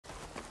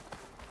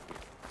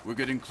We're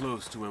getting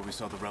close to where we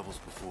saw the rebels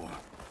before.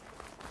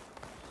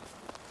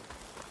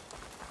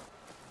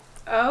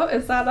 Oh,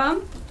 is that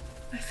I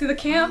see the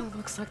camp. Oh,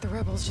 looks like the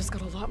rebels just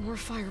got a lot more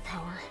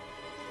firepower.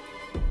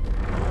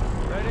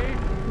 Ready?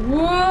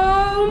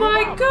 Whoa,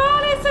 my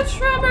god, it's a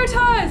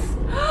Tremortusk!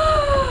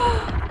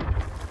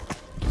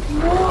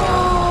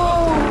 Whoa!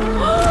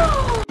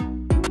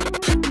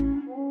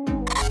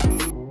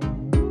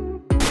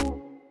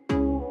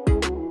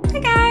 Hey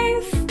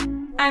guys,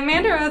 I'm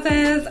Amanda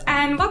Roses,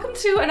 and welcome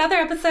to another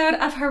episode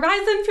of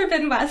Horizon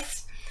Forbidden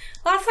West.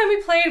 Last time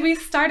we played, we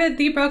started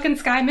the Broken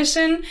Sky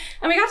mission,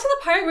 and we got to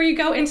the part where you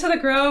go into the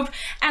Grove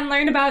and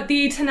learn about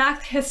the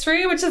Tenakth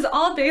history, which is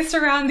all based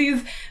around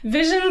these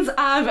visions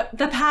of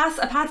the past,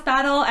 a past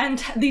battle,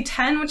 and the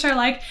Ten, which are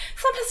like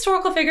some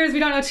historical figures we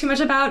don't know too much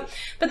about,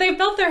 but they've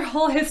built their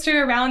whole history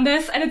around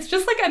this, and it's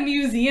just like a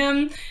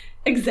museum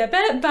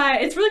exhibit, but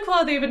it's really cool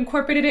how they've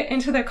incorporated it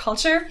into their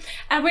culture.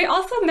 And we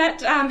also met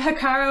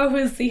Hekarro, who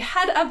is the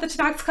head of the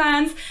Tenakth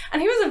clans,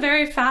 and he was a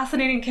very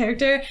fascinating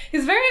character.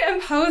 He's very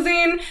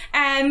imposing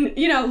and,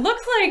 you know,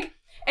 looks like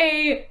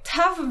a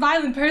tough,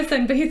 violent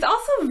person, but he's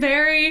also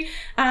very,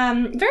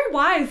 very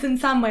wise in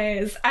some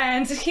ways.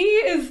 And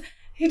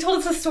he told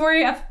us a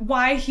story of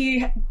why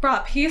he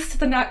brought peace to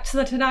the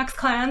Tenakth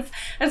clans.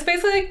 And it's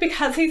basically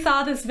because he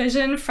saw this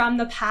vision from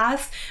the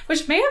past,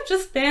 which may have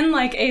just been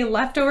like a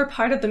leftover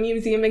part of the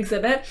museum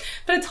exhibit,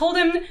 but it told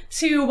him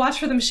to watch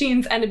for the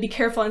machines and to be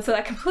careful. And so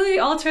that completely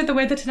altered the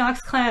way the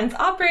Tenakth clans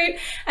operate.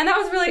 And that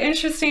was really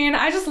interesting.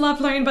 I just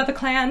loved learning about the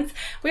clans.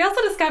 We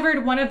also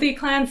discovered one of the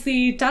clans,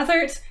 the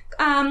Desert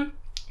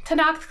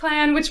Tenakth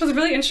clan, which was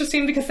really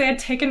interesting because they had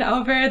taken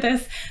over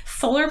this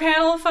solar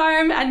panel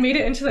farm and made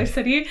it into their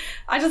city.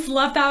 I just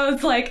love that. It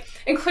was like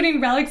including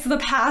relics of the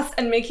past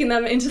and making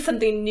them into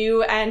something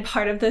new and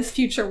part of this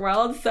future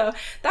world. So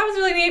that was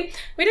really neat.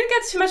 We didn't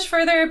get too much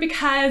further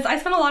because I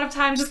spent a lot of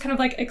time just kind of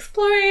like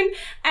exploring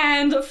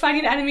and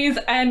fighting enemies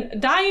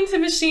and dying to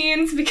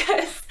machines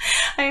because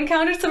I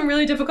encountered some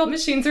really difficult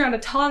machines around a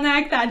tall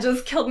neck that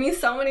just killed me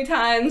so many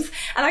times.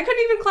 And I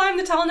couldn't even climb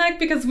the tall neck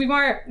because we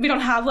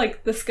don't have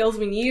like the skills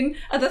we need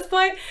at this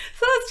point.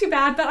 So that's too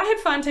bad, but I had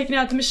fun taking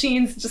out the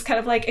machines, just kind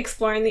of like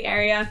exploring the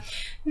area.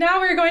 Now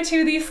we're going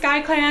to the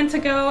Sky Clan to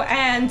go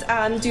and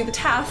do the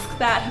task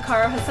that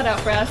Hekarro has set out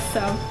for us,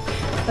 so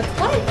let's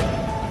play.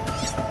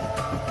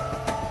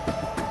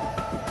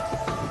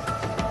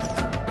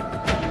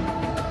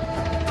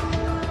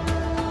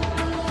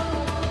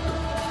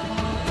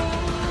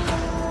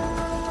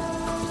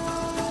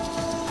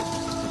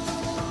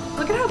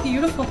 Look at how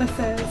beautiful this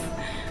is.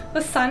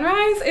 The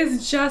sunrise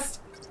is just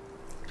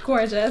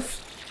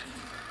gorgeous.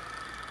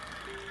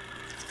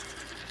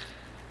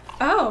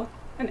 Oh,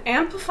 an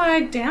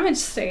amplified damage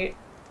state.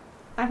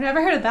 I've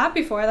never heard of that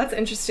before. That's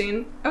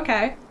interesting.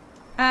 Okay.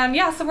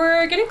 Yeah, so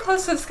we're getting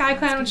close to the Sky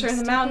Clan, which are in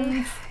the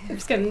mountains.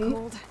 It's getting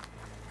cold.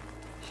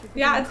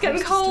 Yeah, it's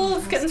getting cold.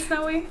 It's getting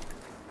snowy.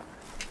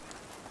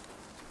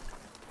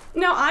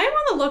 Now, I am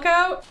on the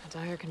lookout. A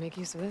dyer can make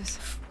use of this.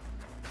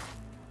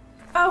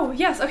 Oh,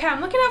 yes. Okay,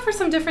 I'm looking out for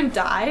some different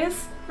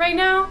dyes right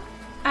now.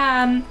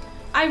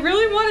 I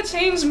really want to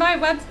change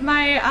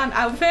my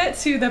outfit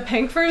to the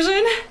pink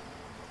version,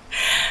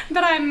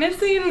 but I'm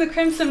missing the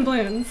crimson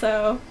bloom,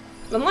 so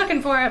I'm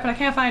looking for it, but I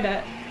can't find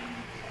it.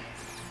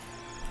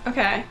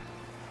 Okay,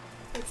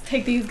 let's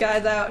take these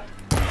guys out.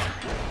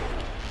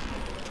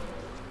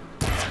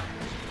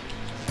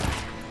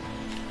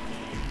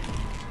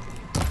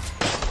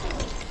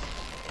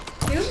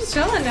 He's just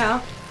chilling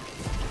now.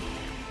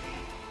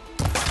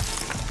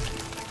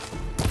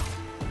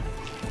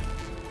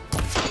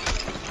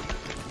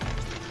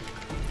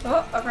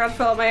 Oh, I forgot to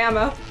fill up my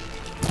ammo.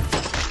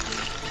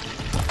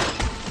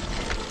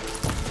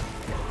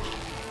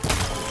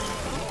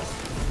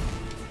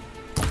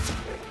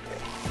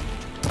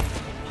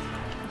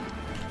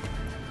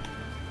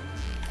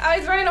 Oh,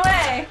 he's running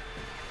away!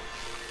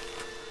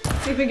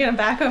 Let's see if we can get him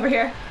back over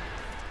here.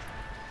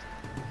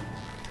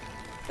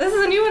 This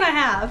is a new one I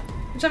have,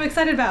 which I'm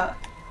excited about.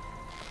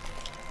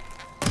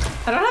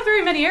 I don't have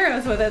very many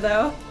arrows with it,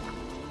 though.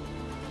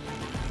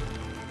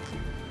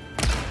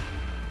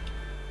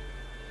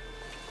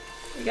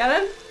 You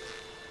got him?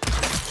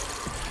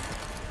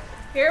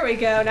 Here we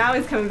go, now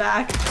he's coming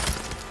back.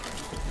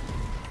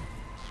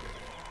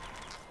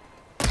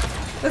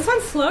 This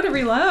one's slow to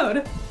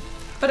reload,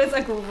 but it's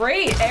a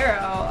great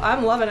arrow.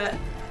 I'm loving it.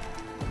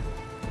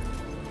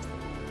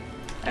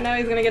 I know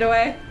he's gonna get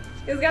away.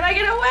 He's gonna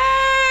get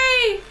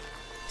away!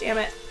 Damn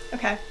it.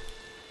 Okay.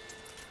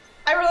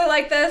 I really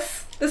like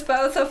this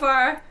bow so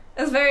far.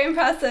 It's very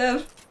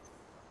impressive.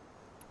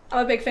 I'm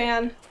a big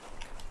fan.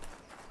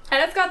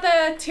 And it's got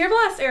the Tear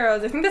Blast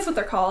arrows. I think that's what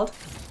they're called,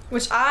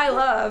 which I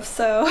love,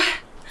 so.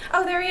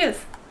 Oh, there he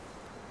is.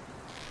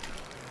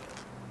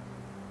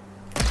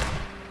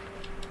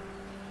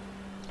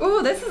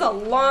 Ooh, this is a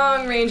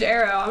long range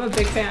arrow. I'm a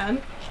big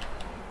fan.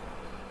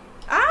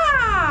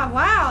 Ah,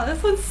 wow,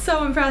 this one's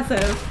so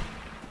impressive.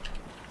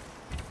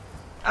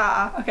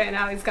 Ah, okay,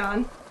 now he's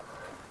gone.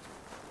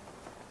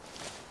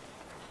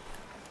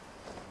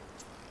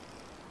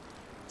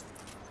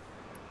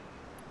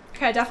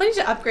 Okay, I definitely need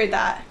to upgrade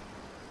that.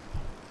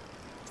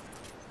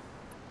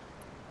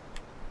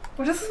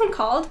 What is this one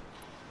called?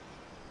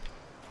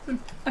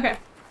 Okay.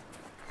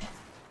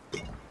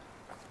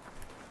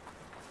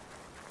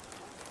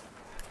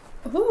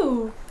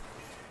 Ooh.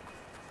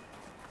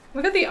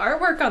 Look at the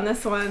artwork on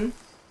this one.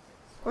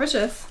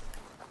 Gorgeous.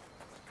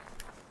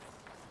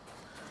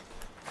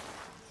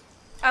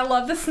 I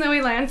love the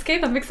snowy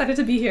landscape. I'm excited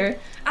to be here.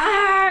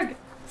 Arrgh!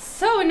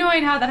 So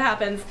annoying how that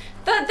happens.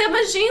 The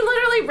machine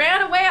literally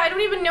ran away. I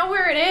don't even know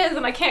where it is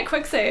and I can't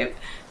quick save.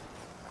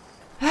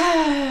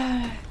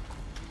 That's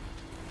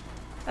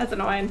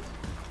annoying.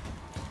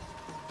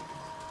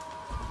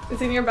 Is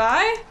he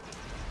nearby?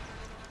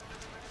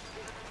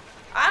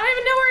 I don't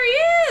even know where he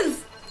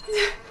is!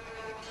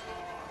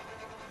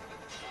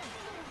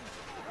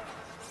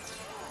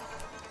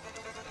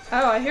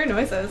 Oh, I hear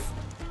noises.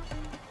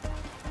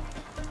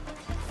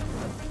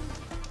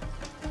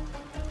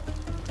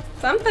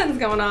 Something's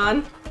going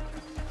on.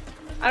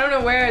 I don't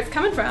know where it's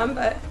coming from,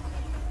 but...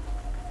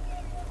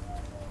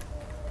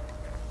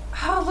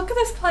 Oh, look at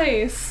this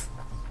place.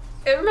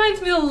 It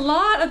reminds me a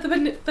lot of the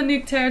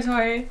Banuk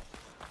territory.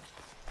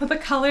 With the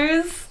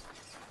colors.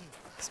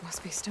 This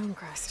must be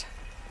Stonecrest.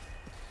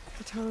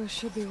 Kotallo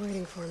should be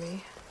waiting for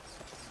me.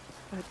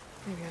 But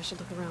maybe I should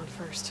look around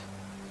first.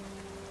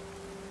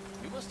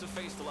 You must have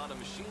faced a lot of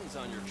machines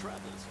on your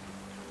travels.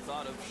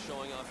 Thought of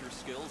showing off your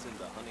skills in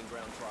the hunting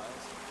ground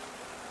trials?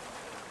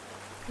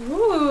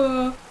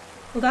 Ooh.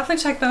 We'll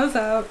definitely check those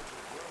out.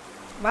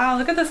 Wow,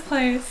 look at this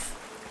place.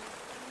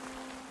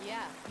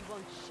 Yeah, he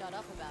won't shut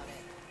up about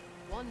it.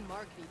 One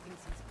mark he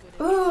thinks he's good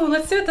at. Ooh,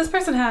 let's see what this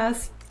person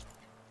has.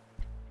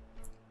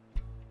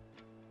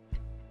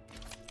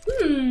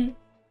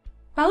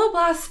 Bellow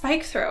Blast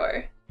Spike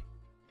Thrower.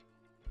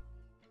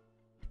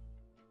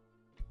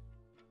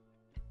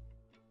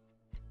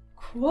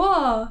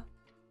 Cool.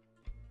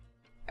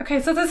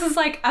 Okay, so this is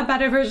like a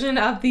better version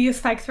of the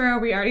Spike Thrower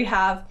we already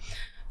have.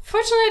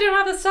 Fortunately, I don't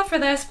have the stuff for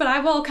this, but I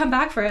will come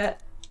back for it.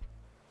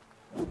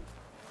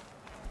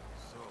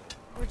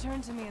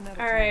 Return to me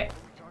another Alright.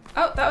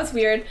 Oh, that was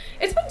weird.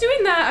 It's been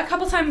doing that a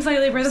couple times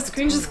lately where the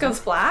screen just goes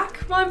black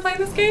while I'm playing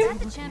this game.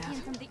 The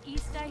champion from the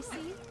East, I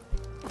see.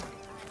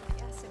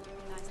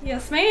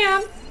 Yes,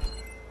 ma'am.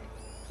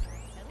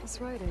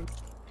 That's right.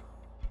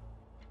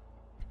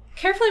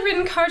 Carefully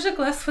written Karja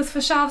glyphs with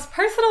Fashav's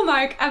personal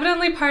mark,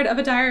 evidently part of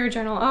a diary or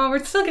journal. Oh,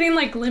 we're still getting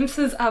like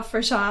glimpses of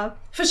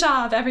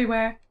Fashav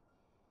everywhere.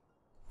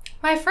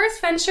 My first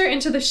venture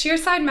into the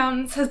Sheerside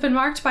Mountains has been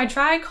marked by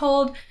dry,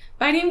 cold,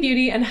 biting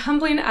beauty and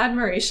humbling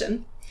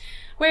admiration.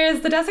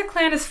 Whereas the Desert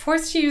Clan is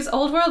forced to use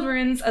old world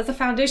ruins as the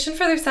foundation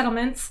for their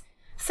settlements,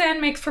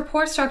 sand makes for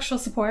poor structural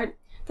support,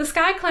 the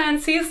Sky Clan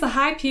sees the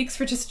high peaks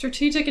for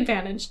strategic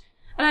advantage.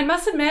 And I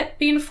must admit,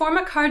 being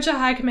former Karja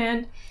High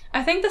Command,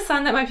 I thank the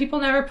sun that my people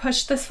never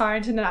pushed this far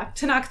into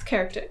Tanakh's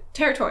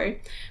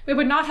territory. We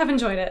would not have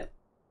enjoyed it.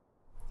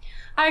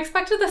 I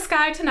expected the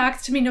Sky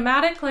Tanakhs to be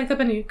nomadic like the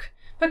Banuk,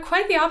 but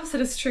quite the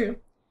opposite is true.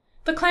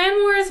 The clan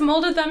wars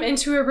molded them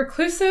into a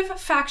reclusive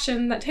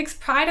faction that takes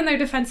pride in their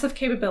defensive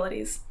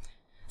capabilities.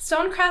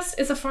 Stonecrest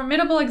is a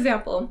formidable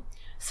example,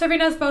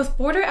 serving as both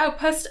border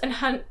outpost and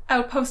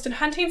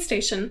hunting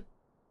station.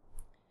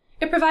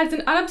 It provides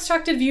an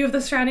unobstructed view of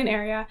the surrounding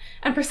area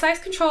and precise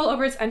control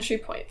over its entry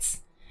points.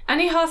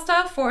 Any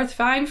hostile force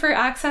vying for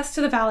access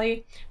to the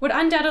valley would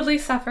undoubtedly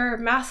suffer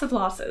massive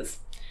losses.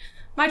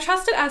 My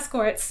trusted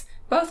escorts,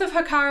 both of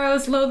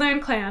Hakaro's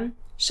lowland clan,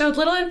 showed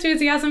little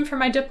enthusiasm for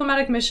my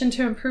diplomatic mission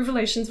to improve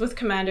relations with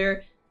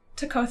Commander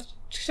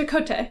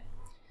Takote.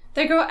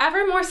 They grow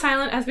ever more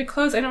silent as we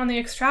close in on the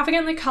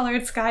extravagantly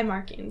colored sky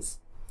markings.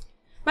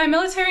 My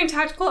military and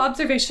tactical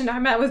observation are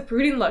met with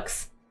brooding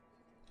looks.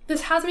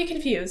 This has me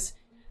confused.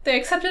 They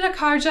accepted a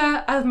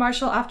Karja as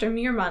marshal after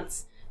mere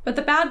months, but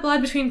the bad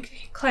blood between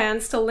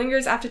clans still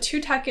lingers after 2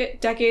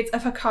 decades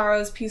of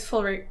Hakaro's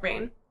peaceful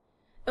reign.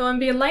 It would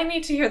be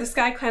enlightening to hear the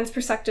Sky Clan's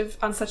perspective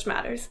on such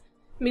matters.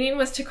 Meeting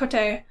with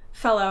Takote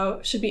fellow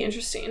should be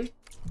interesting.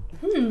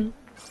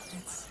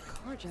 It's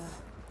Karja.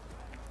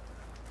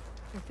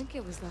 I think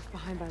it was left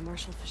behind by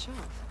Marshal Fashav.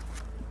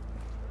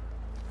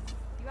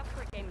 You up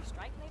for a game of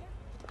strike later?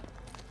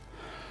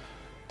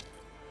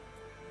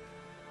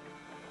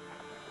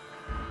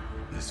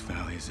 This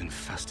valley is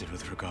infested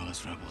with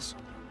Regala's rebels.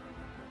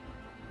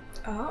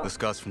 Oh. The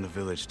scouts from the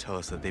village tell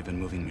us that they've been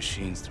moving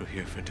machines through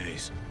here for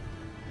days.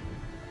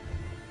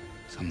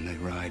 Some they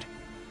ride,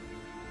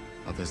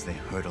 others they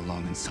herd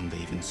along, and some they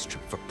even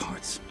strip for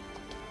parts.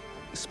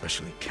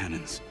 Especially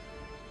cannons.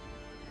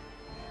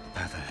 The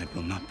path ahead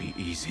will not be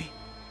easy.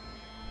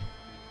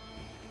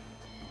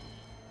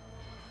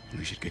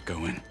 We should get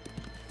going.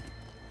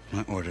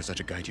 My orders are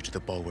to guide you to the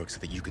bulwark so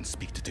that you can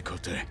speak to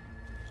Takote.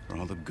 For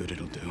all the good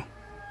it'll do.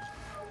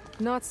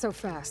 Not so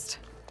fast.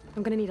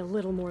 I'm gonna need a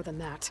little more than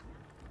that.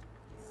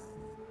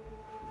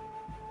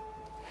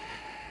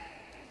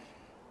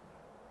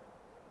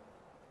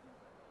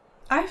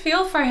 I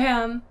feel for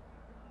him.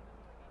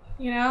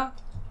 You know?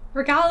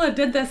 Regala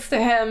did this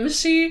to him.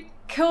 She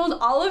killed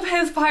all of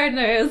his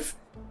partners,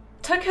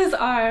 took his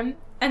arm,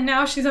 And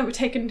now she's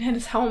overtaken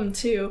his home,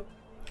 too.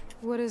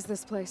 What is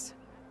this place?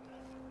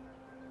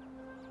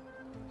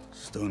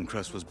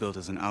 Stonecrest was built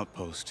as an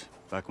outpost,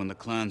 back when the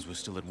clans were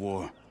still at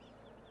war.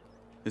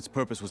 Its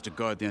purpose was to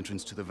guard the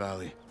entrance to the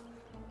valley,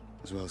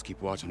 as well as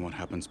keep watch on what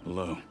happens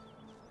below.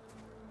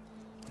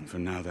 And for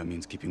now, that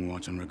means keeping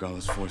watch on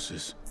Regalla's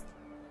forces.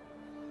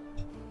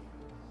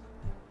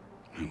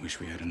 I wish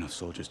we had enough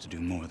soldiers to do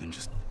more than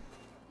just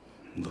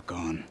look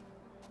on.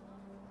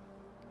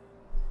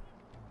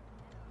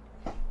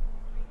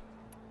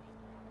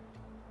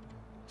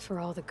 For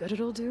all the good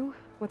it'll do?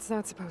 What's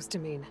that supposed to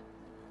mean?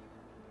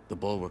 The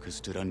Bulwark has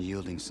stood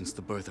unyielding since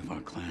the birth of our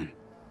clan.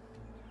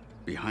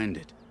 Behind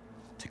it,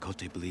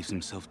 Tekote believes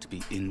himself to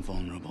be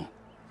invulnerable.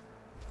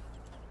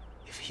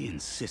 If he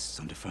insists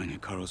on defying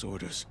Hikaru's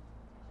orders,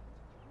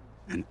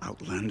 an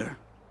outlander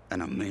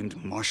and a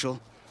maimed marshal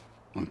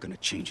aren't gonna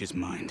change his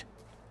mind.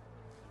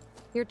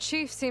 Your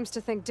chief seems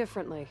to think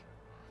differently.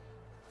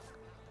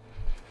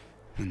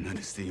 And that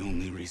is the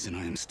only reason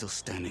I am still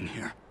standing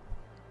here,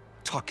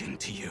 talking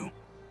to you.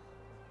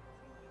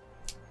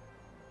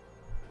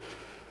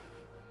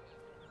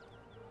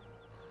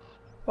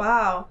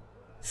 Wow.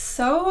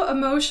 So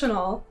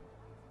emotional.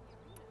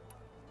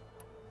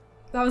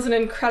 That was an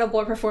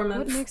incredible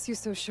performance. What makes you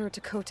so sure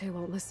Tekote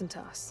won't listen to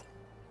us?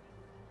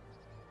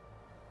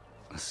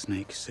 A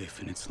snake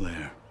safe in its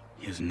lair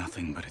hears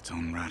nothing but its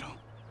own rattle.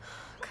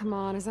 Come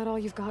on, is that all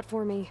you've got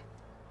for me?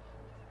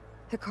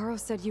 Hikaru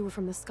said you were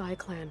from the Sky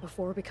Clan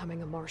before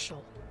becoming a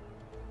marshal.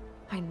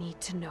 I need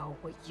to know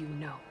what you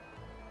know.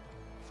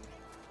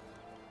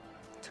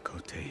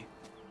 Tekote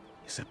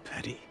is a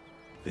petty,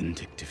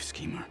 vindictive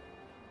schemer.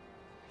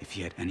 If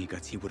he had any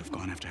guts, he would have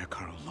gone after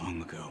Hikaru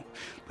long ago.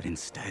 But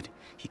instead,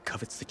 he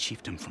covets the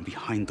chiefdom from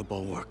behind the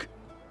Bulwark,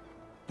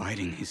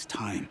 biding his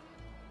time,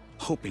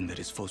 hoping that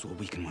his foes will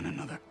weaken one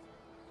another.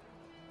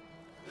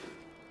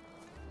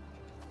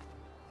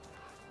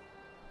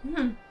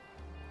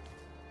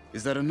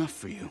 Is that enough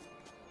for you?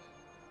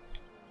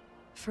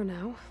 For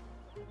now.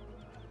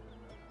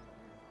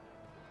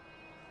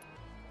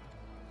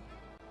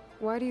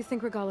 Why do you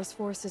think Regalla's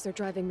forces are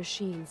driving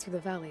machines through the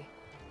valley?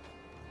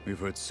 We've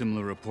heard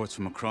similar reports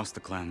from across the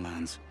clan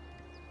lands.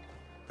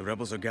 The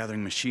rebels are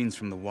gathering machines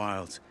from the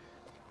wilds,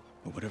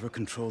 but whatever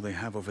control they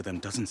have over them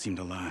doesn't seem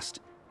to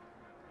last.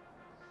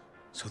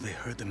 So they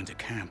herd them into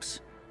camps.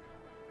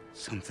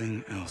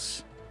 Something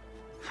else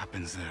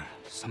happens there.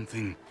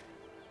 Something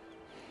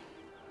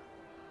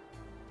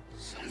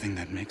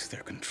that makes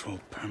their control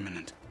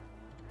permanent.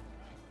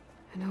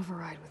 An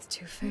override with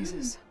 2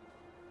 phases.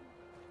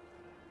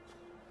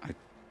 I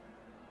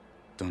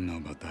don't know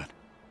about that.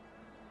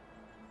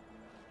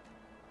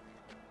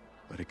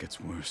 But it gets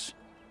worse.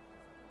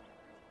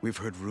 We've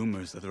heard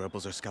rumors that the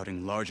rebels are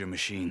scouting larger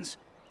machines.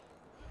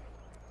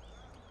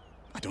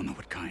 I don't know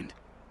what kind.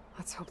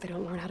 Let's hope they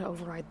don't learn how to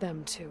override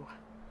them, too.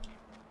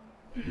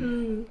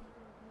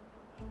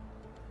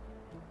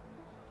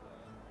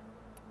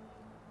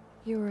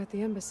 You were at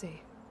the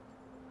embassy.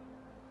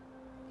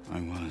 I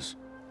was.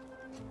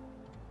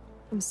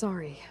 I'm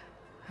sorry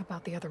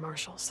about the other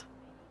marshals.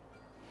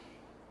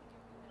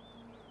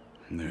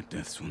 Their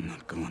deaths will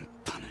not go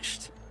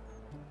unpunished.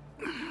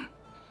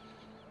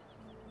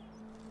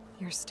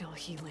 You're still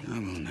healing. I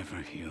will never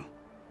heal.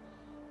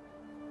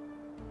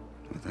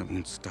 But that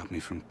won't stop me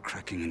from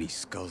cracking any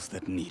skulls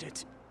that need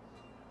it.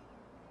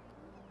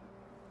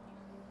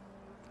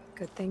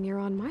 Good thing you're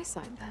on my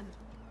side,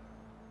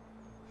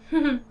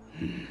 then.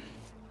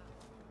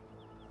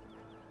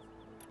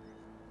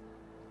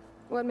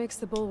 What makes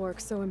the Bulwark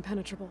so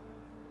impenetrable?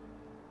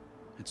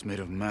 It's made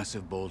of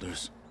massive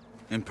boulders,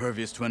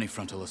 impervious to any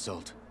frontal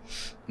assault.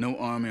 No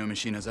army or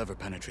machine has ever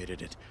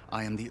penetrated it.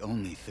 I am the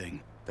only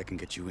thing that can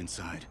get you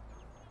inside.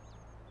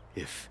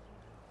 If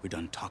we're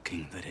done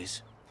talking, that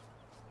is.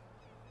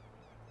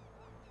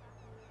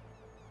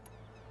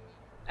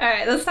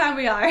 Alright, this time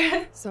we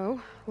are. So,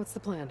 what's the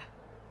plan?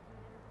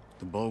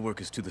 The Bulwark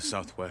is to the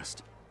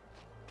southwest,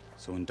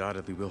 so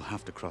undoubtedly we'll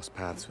have to cross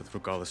paths with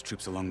Regalla's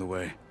troops along the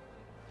way.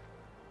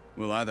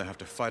 We'll either have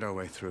to fight our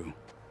way through,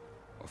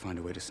 or find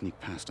a way to sneak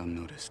past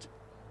unnoticed.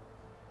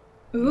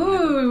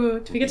 Ooh,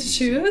 do we get to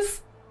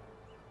choose?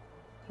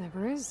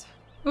 Never is.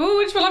 Ooh,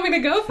 which one am I gonna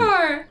go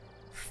for?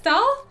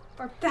 Stealth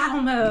or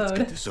battle Let's mode?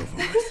 get this over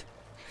with.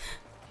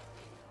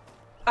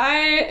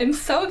 I am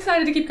so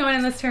excited to keep going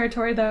in this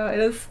territory, though. It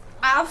is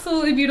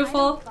absolutely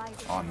beautiful.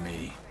 On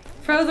me.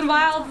 Frozen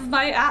Wilds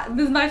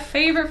is my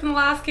favorite from the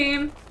last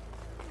game.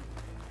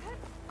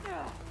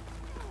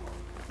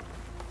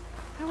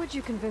 How would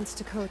you convince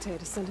Tekote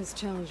to send his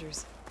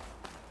challengers?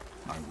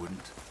 I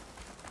wouldn't.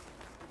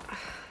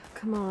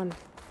 Come on.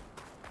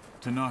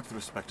 To knock the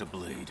respect of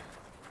blade,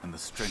 and the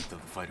strength of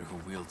the fighter who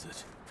wields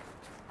it.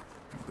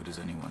 How good is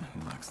anyone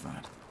who lacks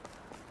that?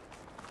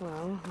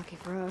 Well, lucky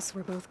for us,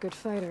 we're both good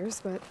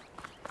fighters, but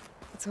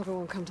let's hope it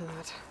won't come to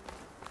that.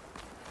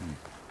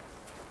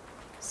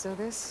 So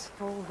this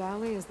whole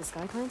valley is the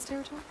Sky Clan's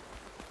territory?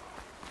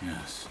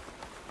 Yes.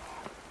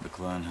 The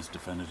clan has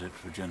defended it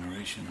for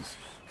generations.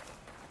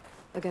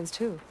 Against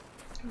who?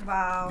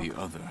 Wow. The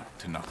other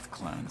Tenakth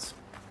clans.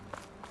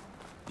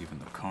 given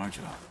the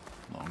Karja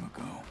long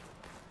ago.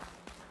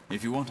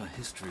 If you want a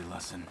history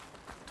lesson,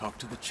 talk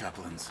to the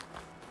chaplains.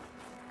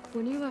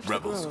 When you left the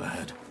Rebels grove,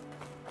 ahead.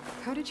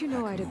 how did you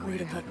know I'd Hacking agree away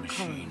to at help that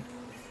Kotallo? machine.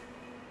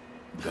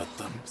 Gut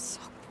them, So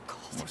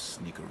cold. or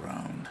sneak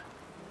around.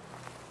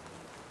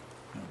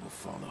 I will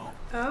follow.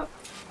 Oh.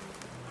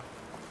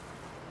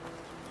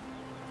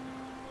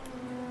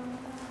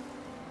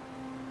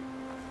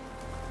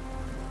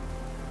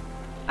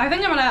 I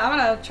think I'm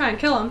gonna try and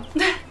kill him.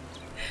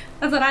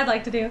 That's what I'd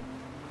like to do.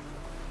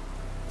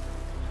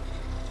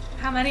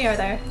 How many are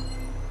there?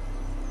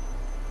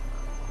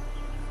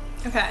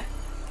 Okay.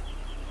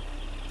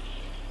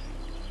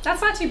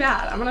 That's not too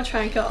bad. I'm gonna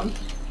try and kill him.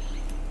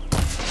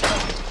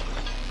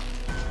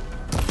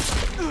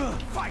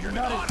 You're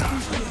not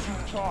as easy as you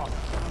talk.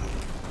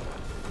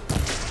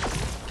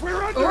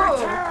 We're under Ooh.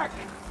 attack!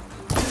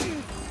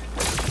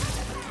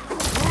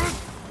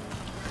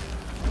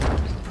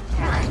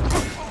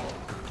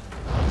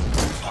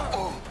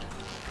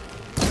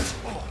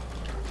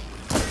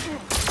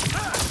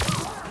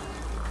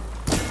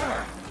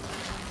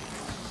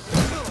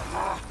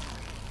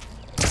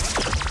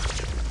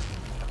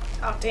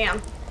 Oh,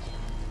 damn.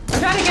 I'm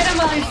trying to get him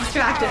while he's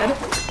distracted.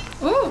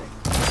 Ooh!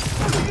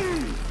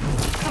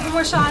 Couple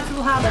more shots and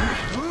we'll have him.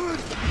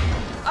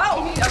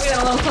 Oh! I'm getting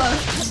a little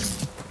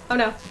close. Oh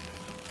no.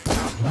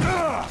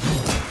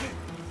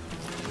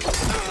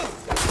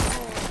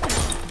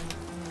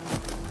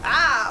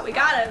 Ah! We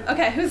got him!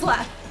 Okay, who's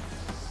left?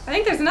 I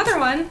think there's another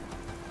one.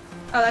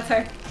 Oh, that's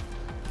her.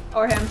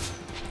 Or him.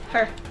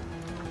 Her.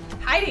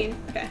 Hiding!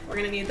 Okay, we're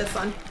gonna need this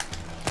one.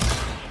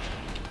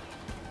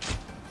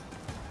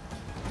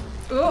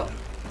 Ooh.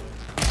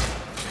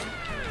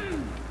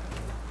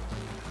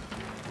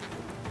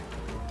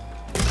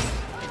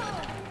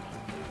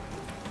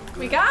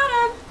 We got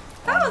him!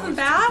 That wasn't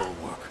bad.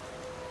 Bulwark.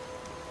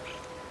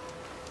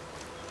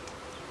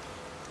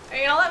 Are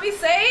you gonna let me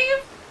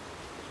save?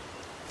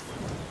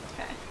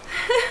 Okay.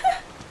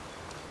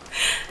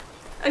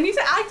 I need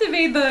to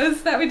activate those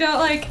so that we don't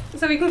like,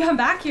 so we can come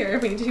back here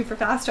if we need to for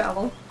fast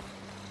travel.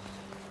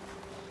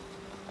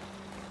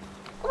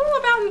 Ooh,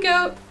 a mountain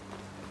goat.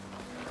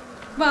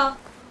 Well,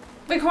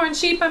 bighorn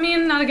sheep, I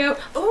mean, not a goat.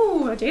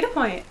 Ooh, a data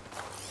point.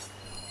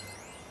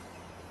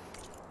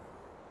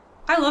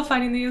 I love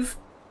finding these.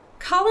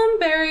 Column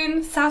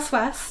bearing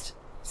southwest.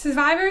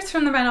 Survivors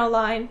from the Renault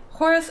line.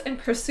 Horus in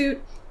pursuit.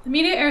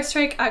 Immediate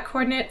airstrike at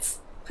coordinates.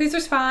 Please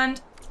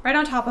respond. Right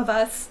on top of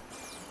us.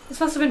 This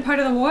must have been part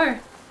of the war.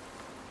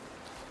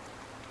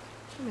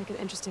 That'll make an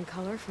interesting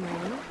color for my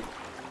own.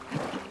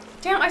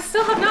 Damn, I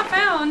still have not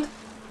found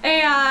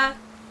a,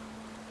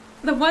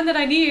 the one that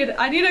I need.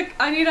 I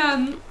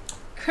need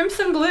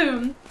Crimson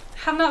Bloom.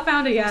 Have not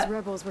found it yet. These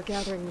rebels were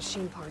gathering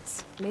machine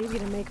parts, maybe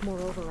to make more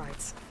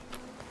overrides.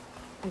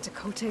 And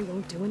Tekote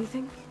won't do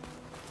anything?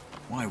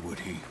 Why would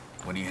he,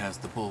 when he has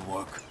the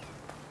Bulwark?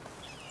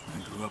 I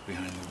grew up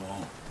behind the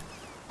wall.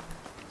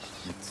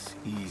 It's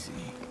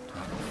easy to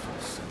have a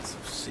full sense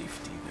of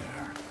safety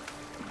there.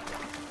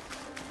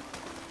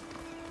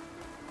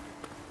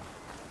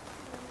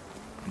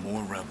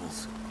 More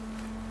rebels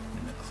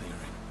in the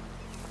clearing.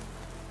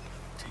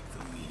 Take the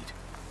lead.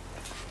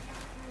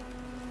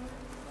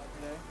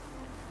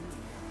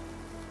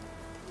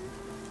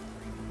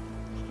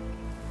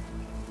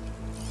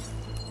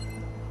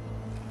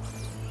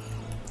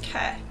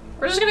 Okay.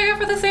 We're just gonna go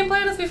for the same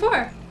plan as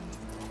before.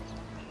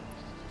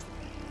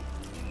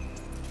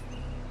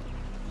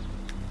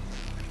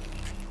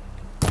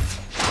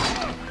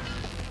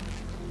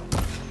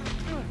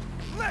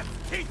 Let's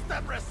teach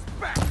them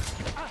respect!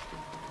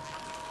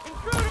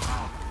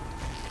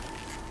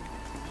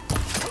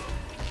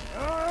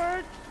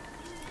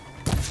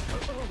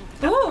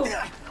 Ooh!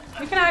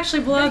 We can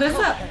actually blow this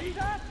up.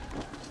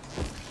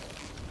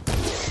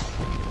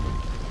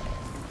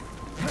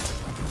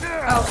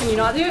 Oh, can you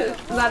not do it?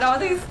 Is that all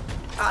these?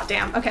 Oh,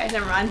 damn. Okay,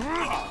 never mind.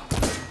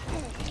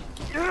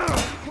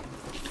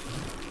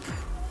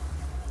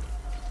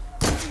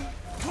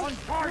 On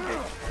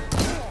target!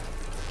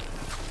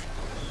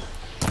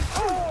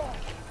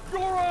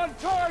 You're on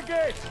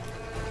target!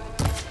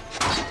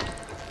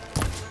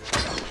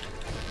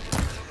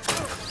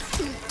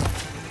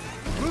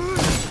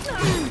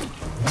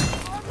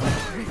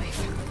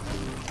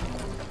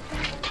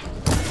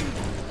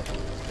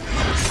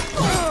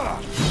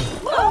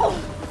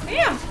 Oh!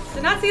 Damn!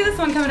 Did not see this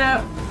one coming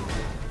out.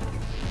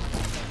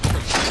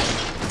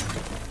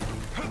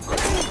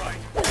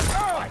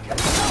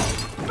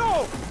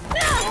 No!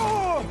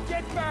 No!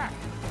 Get back!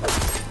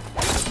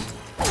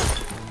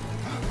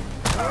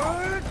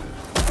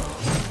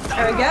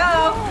 There we go.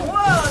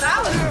 Whoa,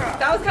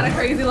 that was kind of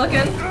crazy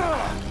looking.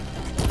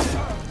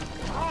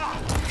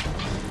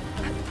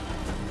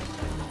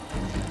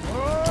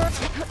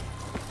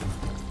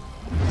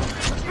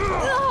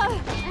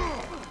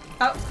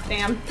 Oh,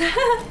 damn.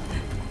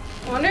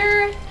 I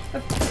wonder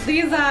if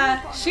these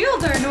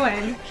shields are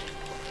annoying.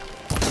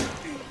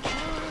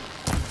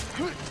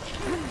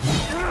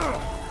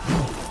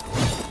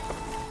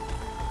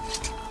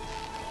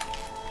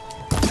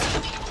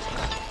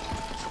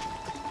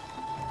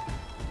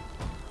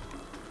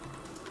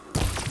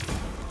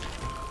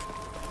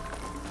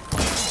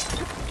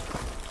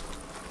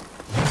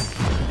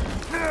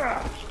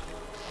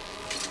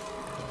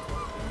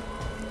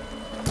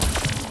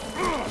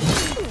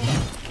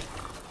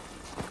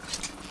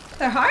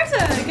 They're hard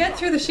to get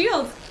through the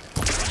shields.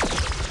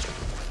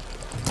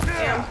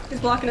 Damn, he's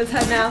blocking his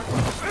head now.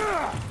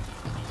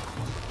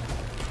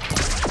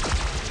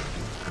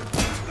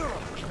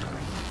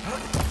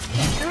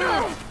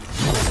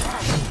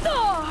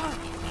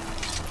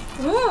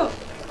 Ooh.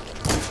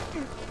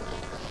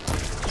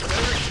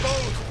 They're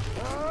exposed.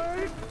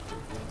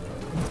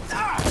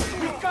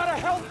 We've got to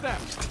help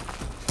them.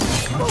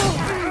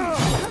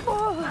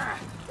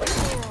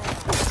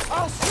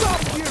 I'll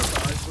stop you.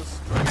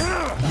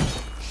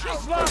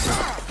 She's lost.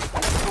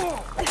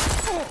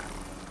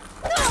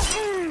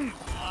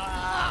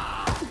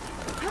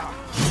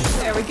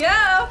 There we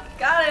go.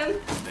 Got him.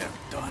 They're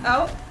done.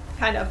 Oh,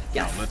 kind of.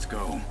 Yes. Now let's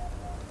go.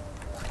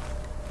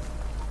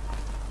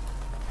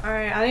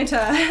 Alright, I need to...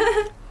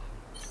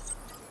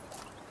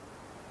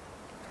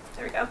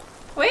 There we go.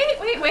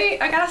 Wait.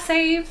 I gotta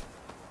save.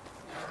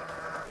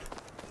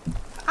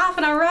 Off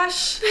in a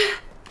rush.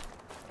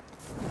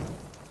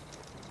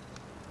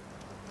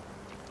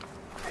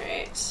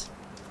 Alright.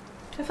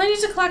 Definitely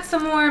need to collect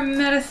some more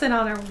medicine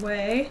on our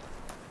way.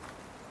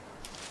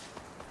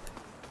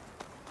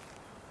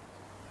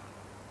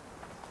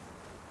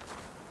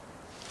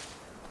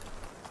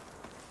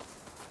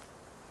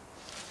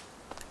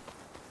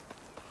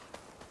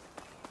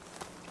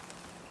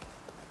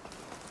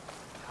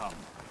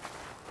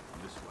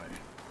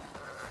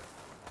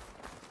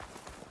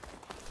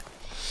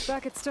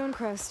 Back at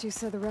Stonecrest, you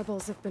said the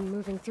rebels have been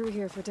moving through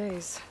here for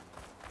days.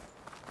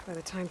 By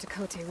the time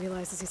Tekote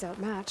realizes he's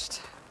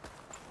outmatched,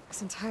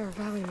 this entire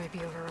valley might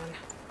be overrun.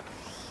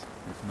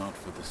 If not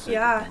for the sake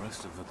of the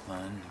rest of the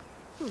clan,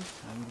 I would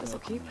This'll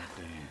welcome keep. that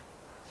day.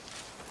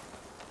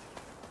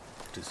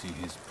 To see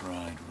his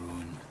pride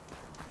ruined.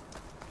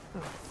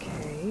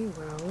 Okay,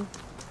 well,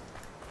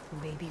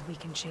 maybe we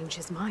can change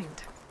his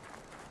mind.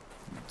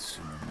 We'd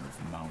soon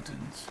move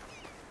mountains.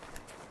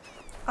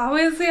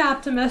 Always the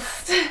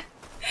optimist.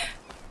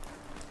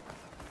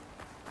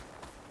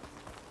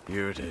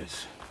 Here it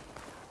is.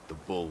 The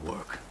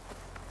Bulwark.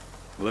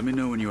 Let me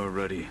know when you are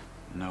ready,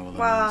 and I will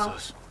Wow. announce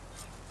us.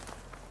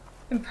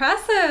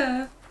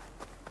 Impressive.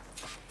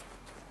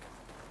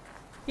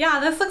 Yeah,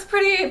 this looks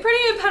pretty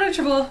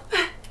impenetrable.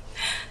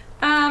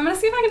 I'm gonna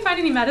see if I can find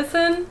any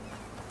medicine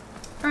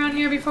around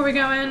here before we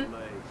go in.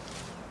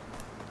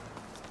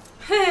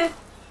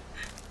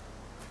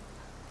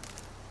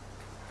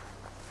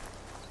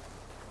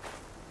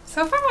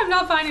 So far I'm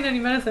not finding any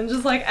medicine,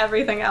 just like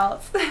everything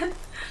else.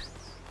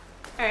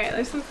 Alright,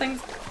 there's some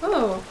things.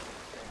 Oh,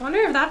 I wonder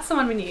if that's the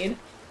one we need.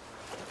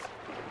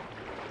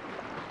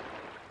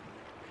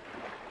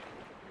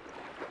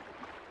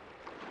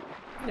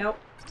 Nope.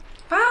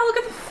 Wow, look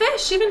at the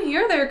fish! Even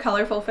here they're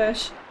colorful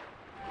fish.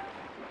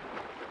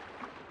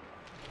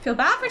 Feel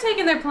bad for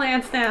taking their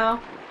plants now.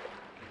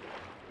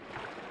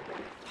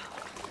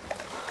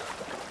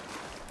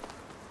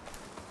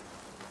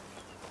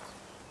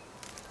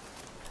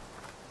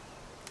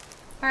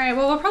 Alright,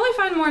 well we'll probably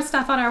find more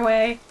stuff on our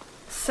way.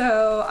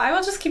 So I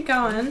will just keep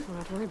going. Don't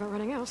have to worry about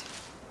running out.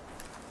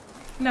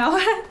 No,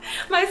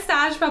 my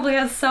stash probably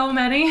has so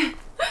many.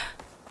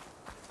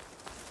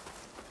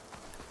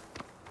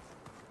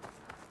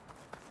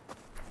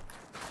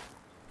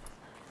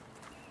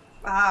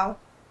 Wow.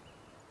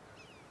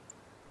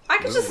 I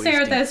could just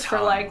stare at this for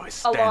like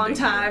a long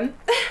time.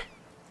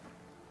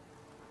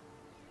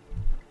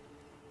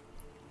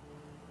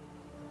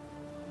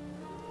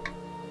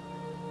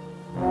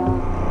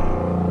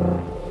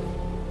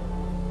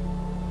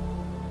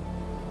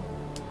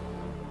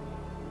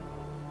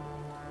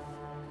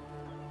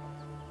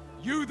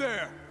 You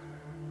there!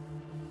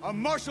 A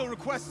marshal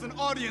requests an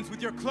audience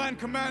with your clan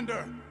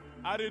commander.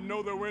 I didn't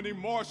know there were any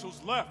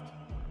marshals left.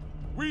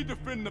 We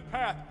defend the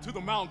path to the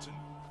mountain.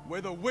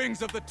 Where the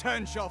wings of the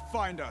Ten shall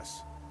find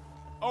us.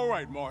 All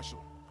right,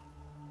 Marshal.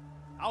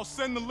 I'll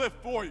send the lift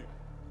for you.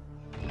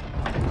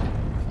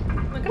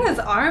 Look at his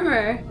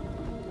armor.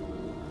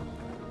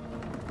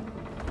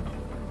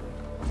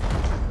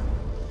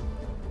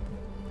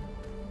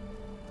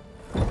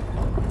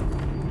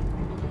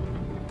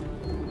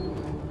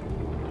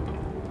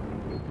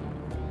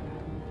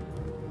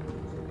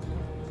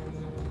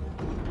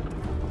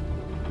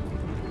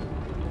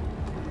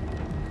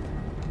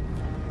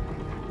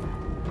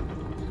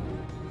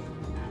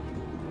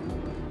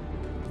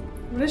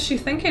 What is she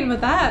thinking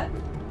with that?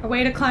 A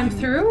way to climb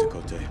through?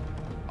 Tekote,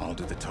 I'll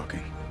do the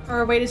talking.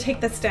 Or a way to take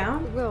this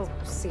down? We'll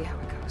see how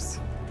it goes.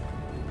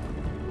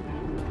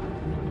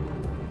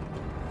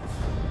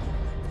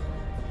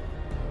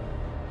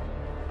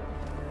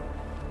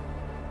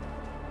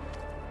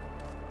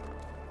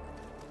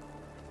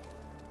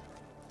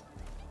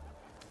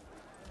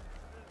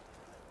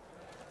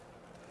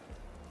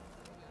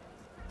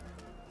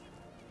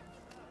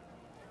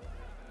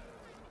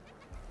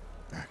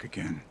 Back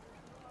again.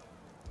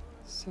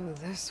 So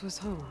this was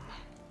home.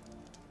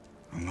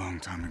 A long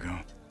time ago.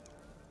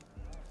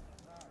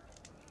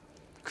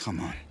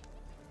 Come on.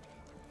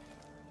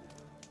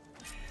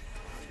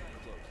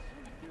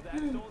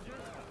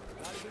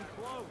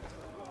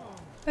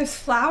 There's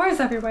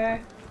flowers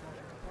everywhere.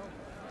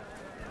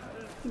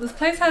 This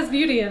place has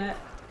beauty in it.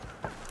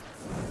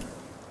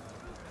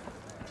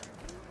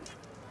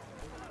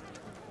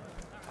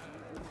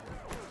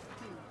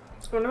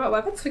 I wonder what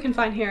weapons we can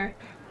find here.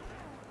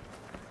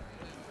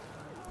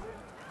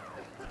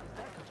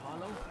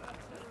 Kotallo?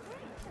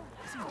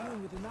 What's he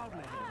doing with an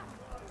outlander?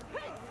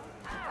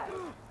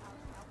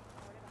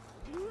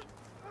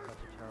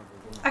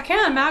 I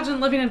can't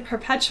imagine living in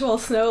perpetual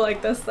snow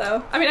like this,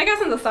 though. I mean, I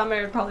guess in the summer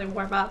it'd probably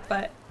warm up,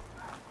 but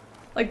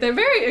like they're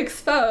very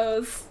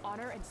exposed.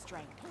 Honor and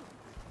strength.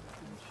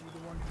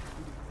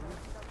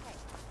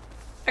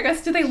 I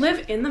guess, do they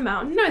live in the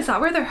mountain? No, is that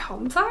where their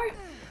homes are?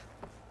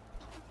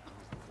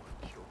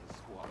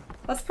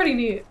 That's pretty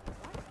neat.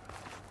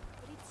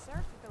 But he'd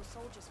served with those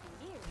soldiers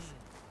for years.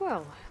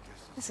 Well,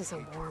 this is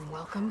a warm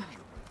welcome.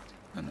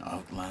 An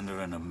outlander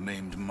and a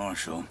maimed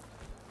marshal.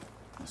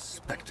 A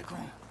spectacle.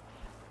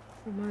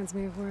 Reminds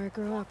me of where I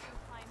grew up.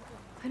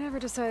 I never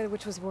decided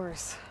which was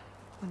worse.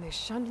 When they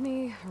shunned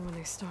me, or when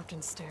they stopped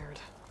and stared.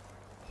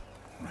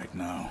 Right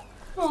now.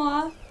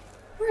 Aw,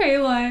 poor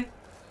Aloy.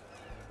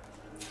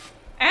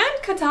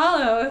 And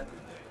Kotallo.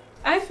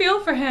 I feel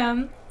for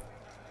him.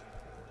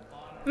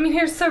 I mean,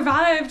 he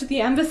survived the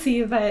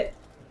embassy, but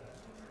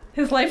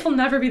his life will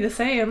never be the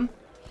same.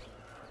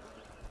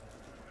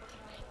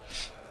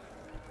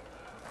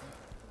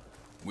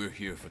 We're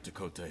here for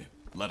Tekote.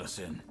 Let us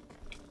in.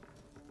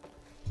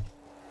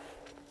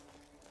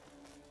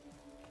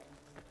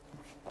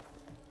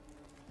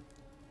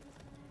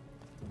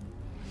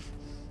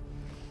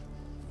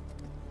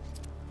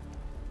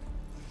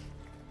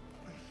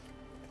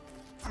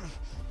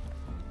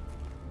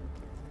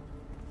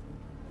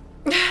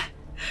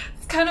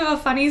 It's kind of a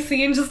funny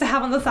scene just to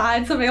have on the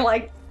side, somebody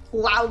like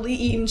loudly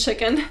eating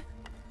chicken.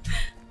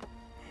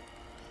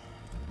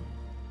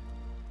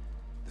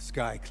 The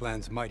Sky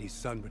Clan's mighty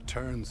son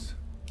returns.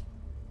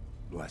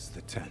 Bless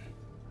the Ten.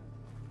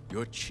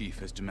 Your chief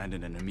has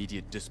demanded an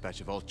immediate dispatch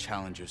of all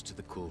challengers to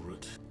the cool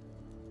route.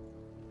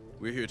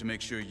 We're here to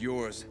make sure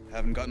yours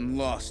haven't gotten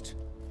lost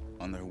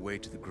on their way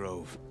to the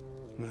Grove.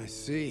 I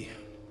see.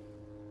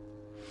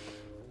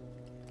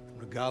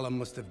 Regalla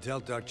must have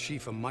dealt our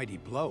chief a mighty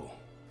blow,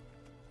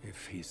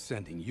 if he's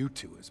sending you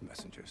two as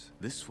messengers.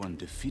 This one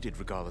defeated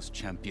Regalla's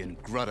champion,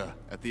 Grutta,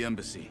 at the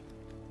embassy.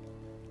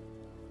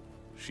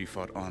 She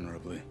fought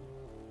honorably.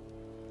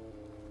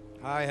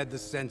 I had the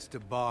sense to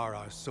bar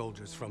our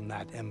soldiers from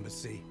that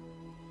embassy.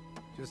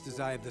 Just as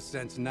I have the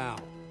sense now,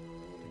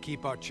 to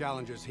keep our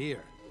challengers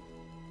here.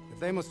 If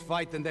they must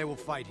fight, then they will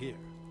fight here.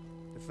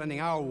 Defending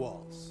our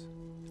walls.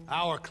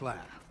 Our clan.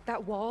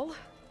 That wall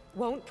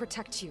won't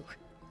protect you.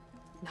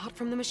 Not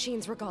from the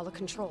machines Regalla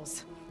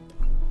controls.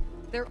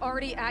 They're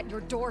already at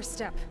your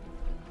doorstep.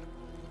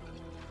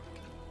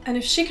 And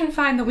if she can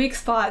find the weak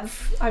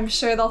spots, I'm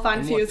sure they'll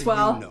find a few as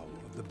well. What do you know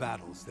of the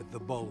battles that the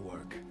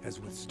Bulwark has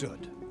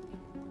withstood?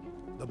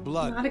 The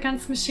blood Not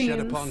against machines. shed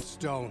upon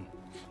stone.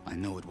 I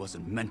know it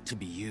wasn't meant to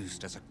be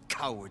used as a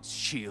coward's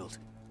shield.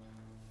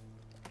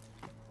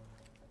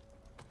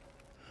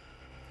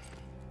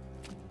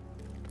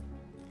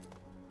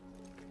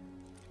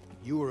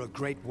 You were a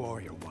great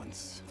warrior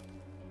once.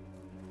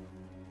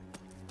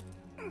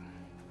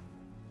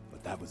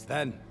 But that was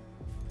then.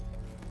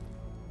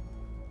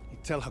 You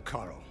tell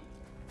Hikaru,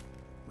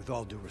 with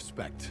all due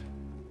respect,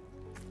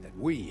 that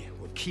we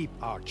will keep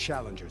our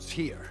challengers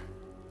here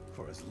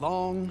for as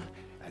long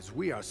as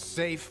we are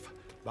safe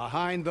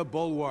behind the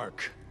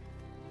Bulwark.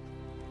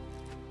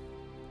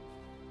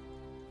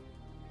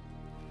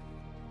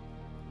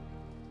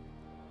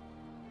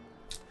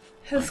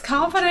 His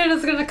confidence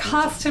is gonna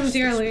cost him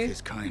dearly.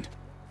 His kind.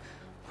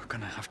 We're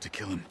gonna have to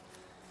kill him.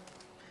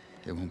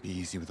 It won't be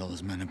easy with all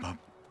his men about.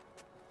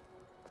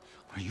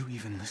 Are you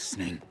even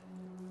listening?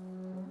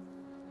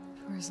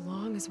 For as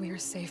long as we are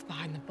safe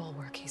behind the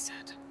Bulwark, he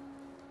said.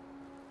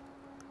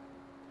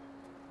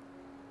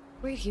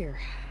 Wait here.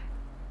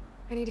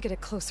 I need to get a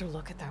closer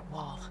look at that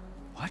wall.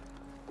 What?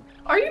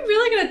 Are you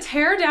really gonna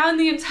tear down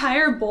the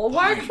entire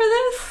bulwark for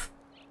this?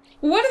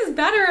 What is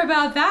better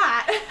about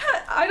that?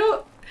 I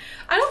don't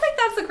think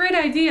that's a great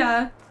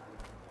idea.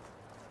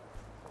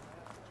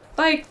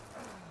 Like,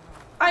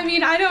 I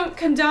mean, I don't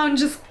condone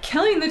just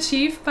killing the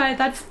chief, but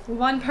that's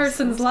one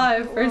person's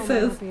life The wall might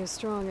versus not be as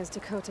strong as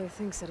Tekote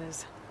thinks it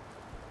is.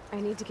 I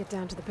need to get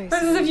down to the base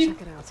Versus and if you-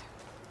 check it out.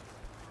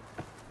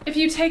 if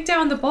you take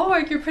down the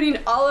bulwark, you're putting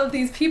all of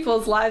these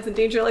people's lives in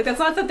danger. Like, that's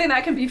not something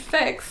that can be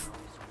fixed.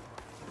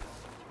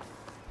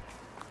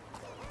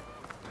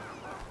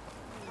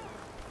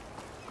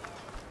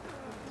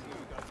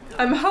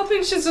 I'm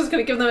hoping she's just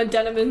gonna give them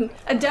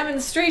a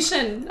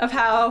demonstration of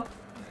how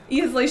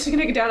easily she can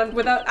take it down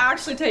without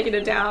actually taking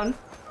it down.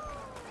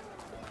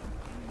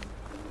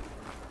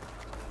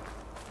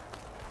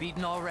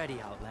 Beaten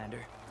already,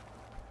 Outlander.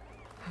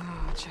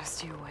 Oh,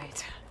 just you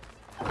wait.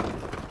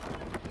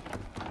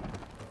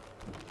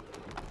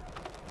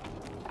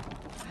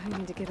 I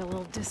need to get a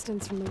little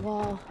distance from the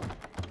wall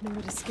in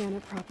order to scan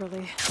it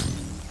properly.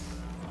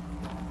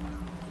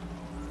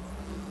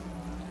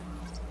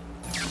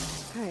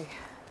 Okay,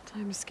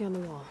 time to scan the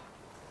wall.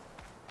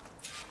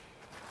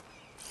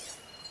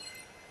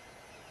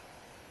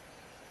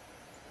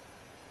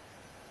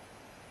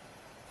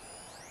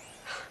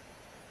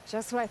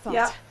 Just what I thought.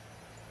 Yeah.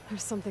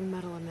 There's something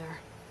metal in there.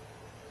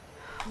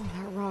 Oh,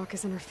 that rock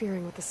is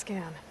interfering with the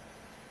scan.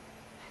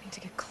 I need to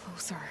get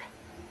closer.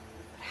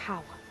 But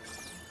how?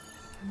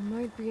 I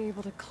might be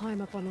able to climb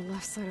up on the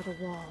left side of the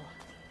wall.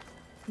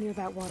 Near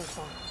that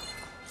waterfall.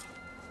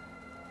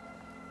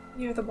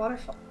 Near the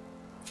waterfall.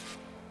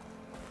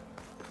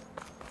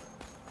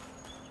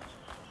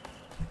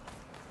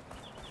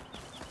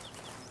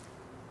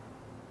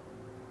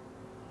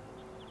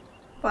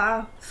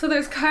 Wow. So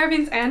there's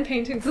carvings and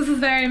paintings. This is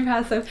very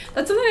impressive.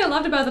 That's something I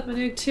loved about the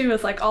Banuk too,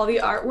 is like all the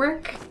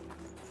artwork.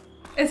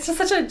 It's just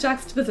such a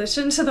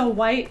juxtaposition to the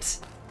white,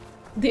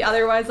 the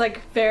otherwise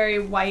like very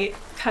white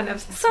kind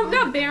of,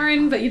 not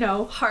barren, but you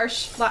know,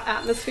 harsh, flat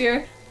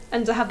atmosphere,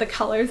 and to have the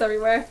colors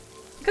everywhere.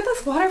 Look at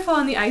this waterfall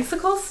and the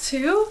icicles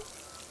too.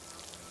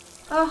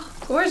 Oh,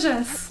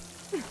 gorgeous.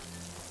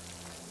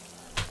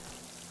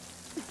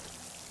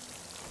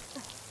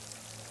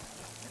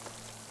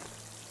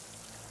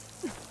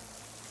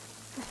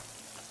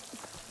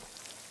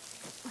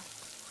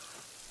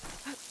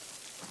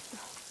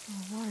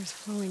 The water's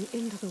flowing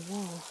into the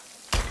wall.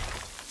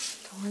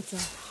 Towards a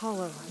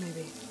hollow,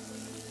 maybe.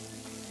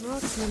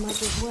 Rocks here might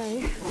give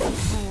way. I'll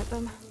try at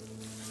them.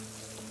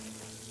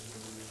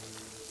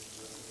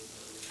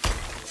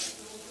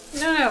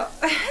 No.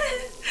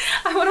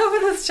 I want to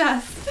open this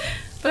chest,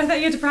 but I thought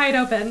you had to pry it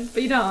open,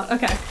 but you don't.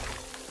 Okay.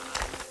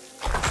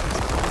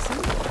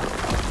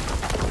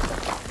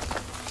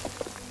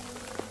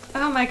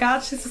 Oh my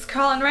god, she's just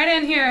crawling right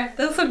in here.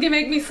 This would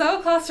make me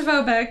so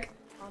claustrophobic,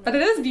 but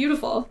it is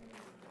beautiful.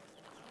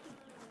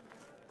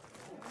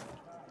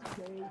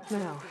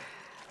 Now,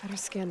 better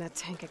scan that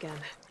tank again.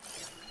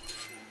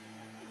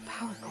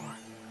 Power core.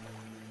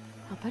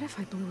 I'll bet if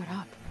I blew it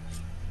up.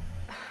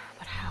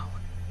 But how?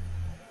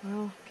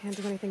 Well, can't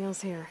do anything else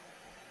here.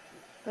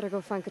 Better go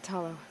find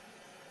Kotallo.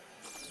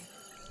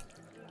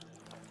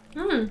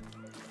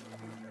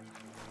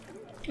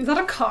 Is that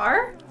a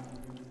car?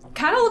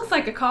 Kinda looks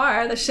like a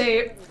car, the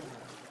shape.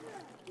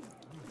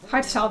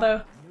 Hard to tell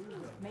though.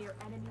 May your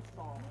enemies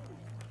fall.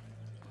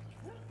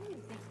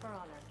 Thanks for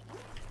honor.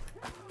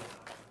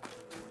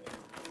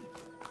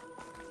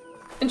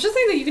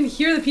 Interesting that you can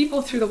hear the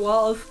people through the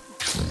walls.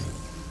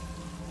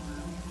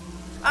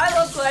 I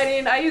love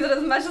gliding. I use it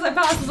as much as I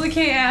possibly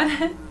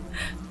can.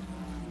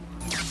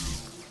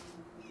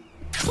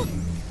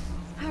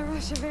 A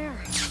rush of air.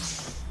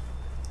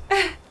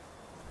 The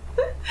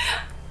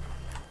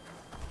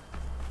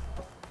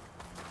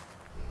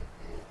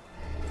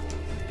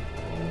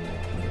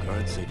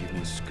guard said you've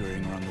been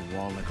scurrying around the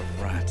wall like a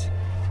rat.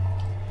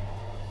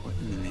 What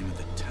in the name of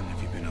the ton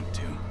have you been up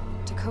to?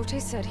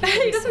 Kote said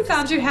he doesn't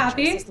sound too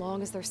happy. As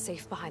long as they're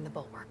safe behind the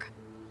bulwark,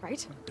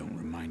 right? Don't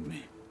remind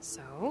me.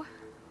 So,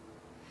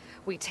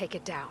 we take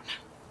it down.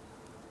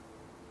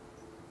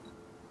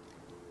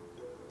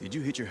 Did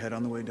you hit your head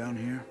on the way down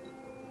here?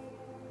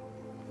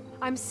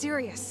 I'm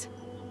serious.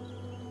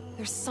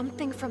 There's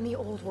something from the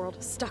old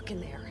world stuck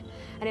in there,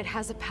 and it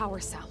has a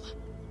power cell.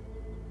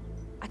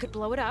 I could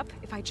blow it up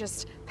if I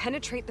just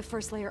penetrate the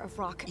first layer of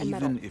rock and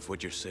metal. Even if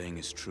what you're saying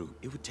is true,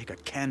 it would take a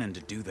cannon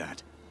to do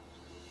that.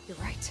 You're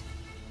right.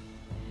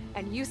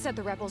 And you said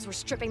the rebels were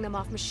stripping them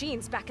off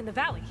machines back in the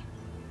valley.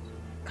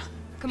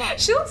 Come on.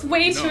 She looks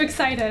way too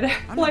excited.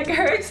 Like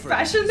her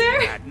expression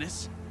there.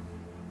 Madness.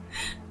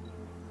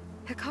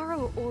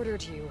 Hekarro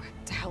ordered you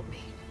to help me.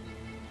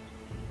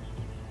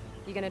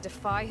 You gonna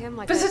defy him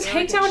like But that to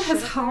take down arrogant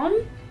his shit?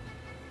 home?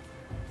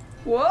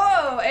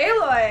 Whoa,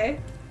 Aloy.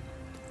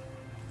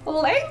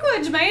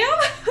 Language, ma'am.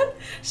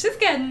 She's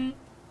getting...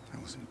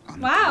 That was an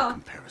unfair wow.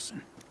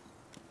 comparison.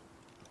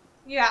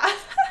 Yeah.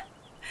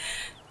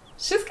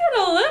 She's getting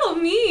a little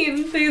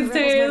mean these Rebels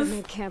might have days.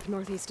 made camp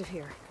northeast of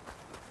here.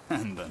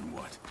 And then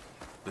what?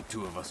 The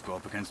two of us go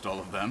up against all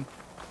of them?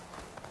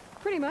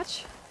 Pretty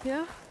much,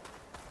 yeah.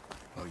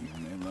 Oh, you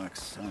may lack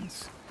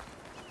sense,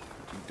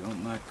 but you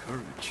don't lack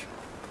courage.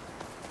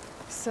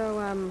 So,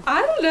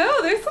 I don't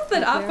know, there's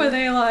something up with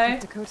Aloy.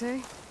 Dakota?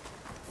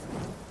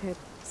 It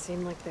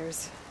seemed like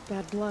there's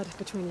bad blood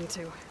between you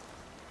two.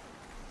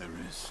 There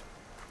is.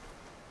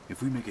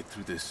 If we make it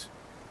through this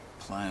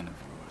plan of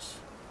yours,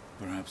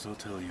 perhaps I'll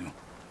tell you.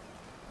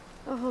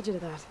 I'll hold you to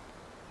that.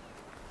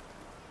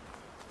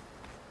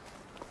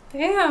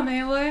 Damn,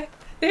 Aloy.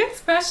 The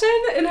expression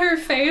in her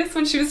face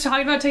when she was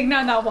talking about taking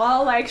down that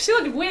wall, like, she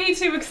looked way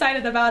too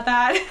excited about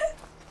that.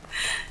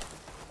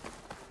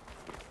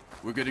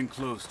 We're getting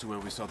close to where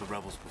we saw the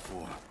rebels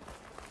before.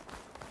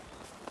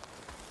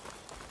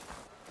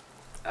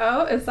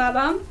 Oh, is that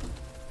I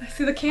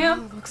see the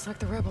camp. Oh, looks like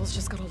the rebels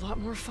just got a lot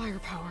more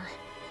firepower.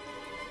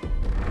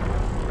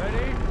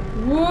 Ready?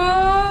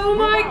 Whoa,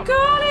 my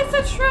god, it's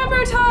a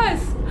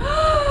Tremortusk!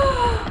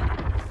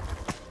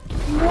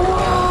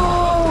 Whoa!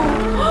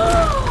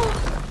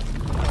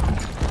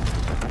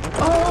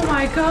 Oh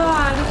my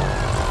god!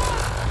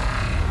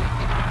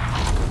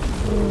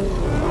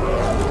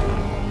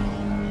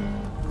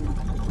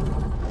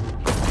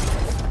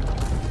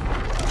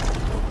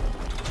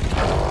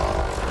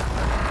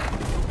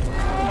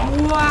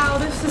 Wow,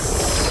 this is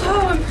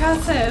so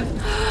impressive.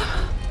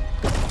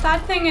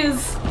 That thing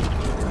is...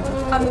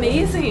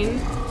 amazing.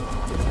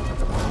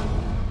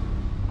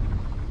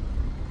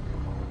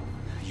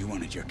 You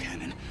wanted your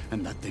cannon,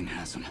 and that thing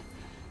has him.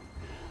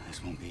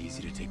 This won't be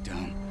easy to take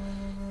down,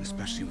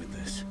 especially with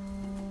this.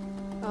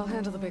 I'll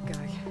handle the big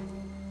guy.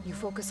 You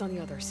focus on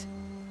the others.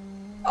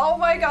 Oh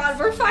my god,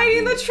 we're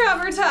fighting the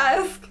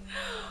Tremortusk!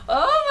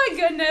 Oh my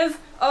goodness!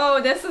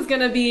 Oh, this is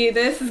gonna be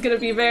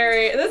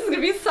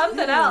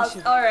something else.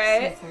 Alright.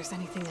 See if there's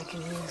anything I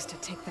can use to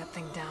take that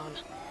thing down.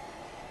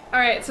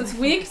 Alright, so it's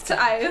weak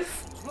to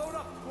ice. Load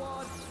up,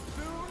 squad.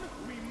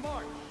 Soon we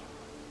march.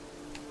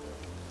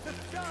 The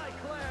Sky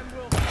Clan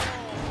will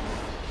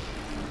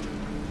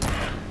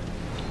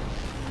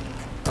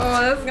fall.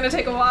 Oh, this is gonna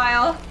take a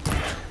while.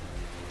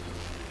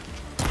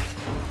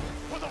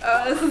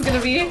 Oh, this is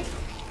gonna be...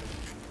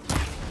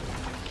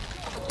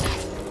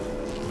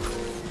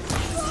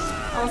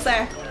 Almost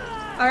there.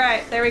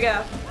 Alright, there we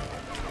go.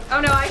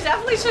 Oh no, I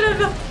definitely should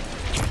have...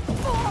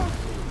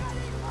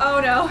 Oh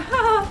no.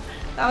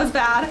 That was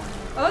bad.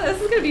 Oh,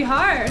 this is gonna be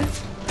hard.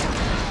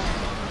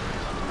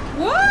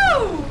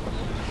 Woo!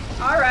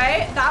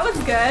 Alright, that was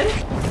good.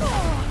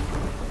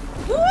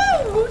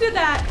 Woo! Who did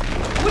that?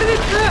 What did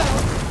it throw?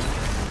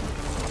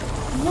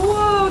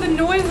 Whoa, the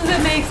noises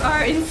it makes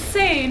are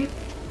insane.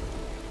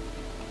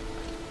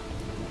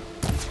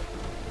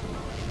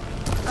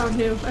 Oh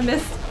no, I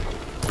missed.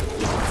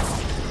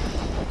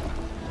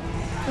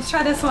 Let's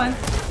try this one.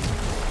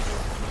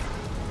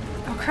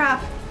 Oh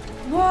crap.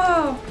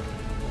 Whoa.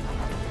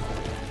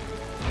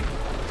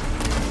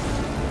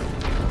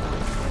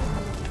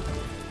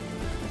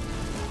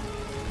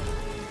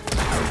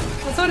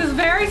 This one is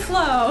very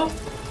slow.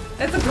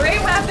 It's a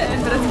great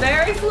weapon, but it's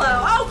very slow.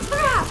 Oh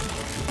crap!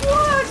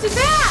 What is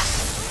that?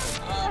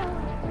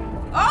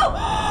 Oh!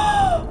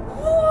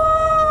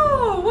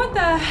 Whoa! What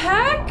the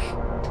heck?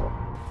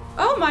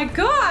 Oh my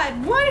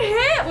god! One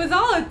hit was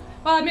all it.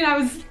 Well, I mean,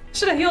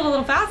 should have healed a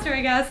little faster,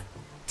 I guess.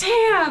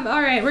 Damn!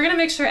 Alright, we're gonna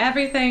make sure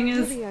everything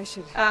is... Maybe I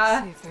should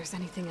see if there's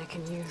anything I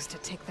can use to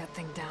take that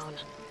thing down.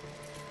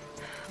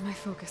 My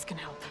focus can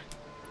help.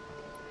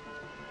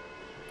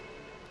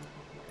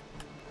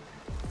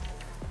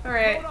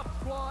 Alright.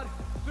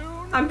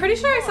 I'm pretty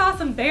sure I saw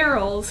some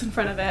barrels in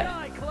front of it.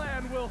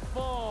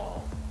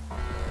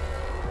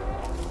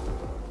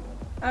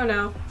 Oh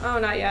no. Oh,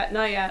 not yet.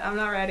 Not yet. I'm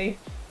not ready.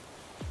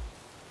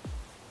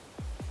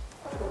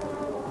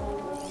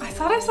 I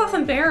thought I saw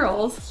some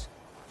barrels.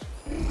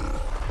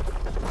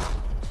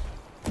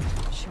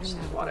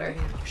 Water.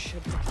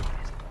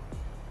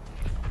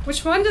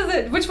 Which one do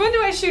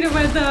I shoot it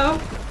with though?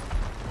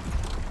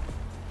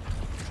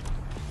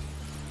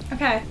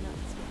 Okay.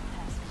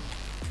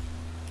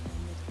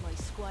 My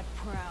squad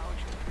proud.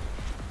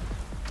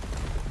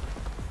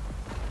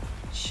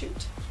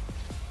 Shoot.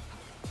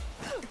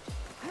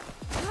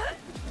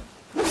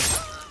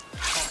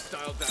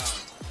 Hostile down.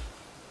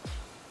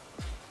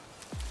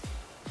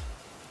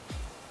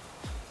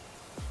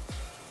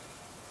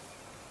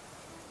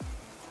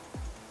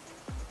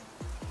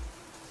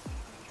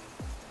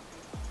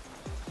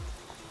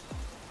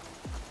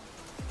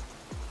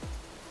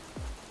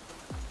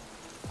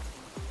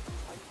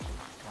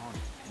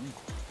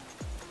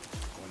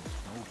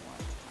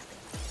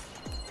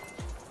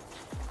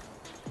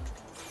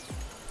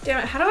 Damn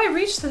it, how do I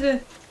reach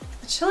the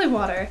chili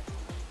water?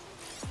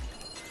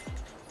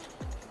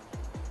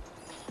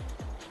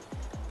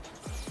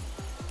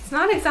 It's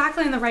not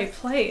exactly in the right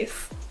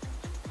place.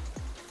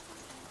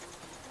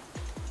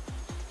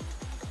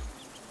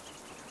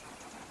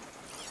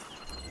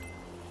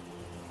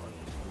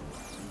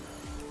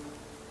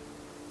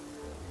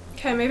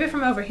 Okay, maybe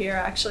from over here,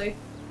 actually.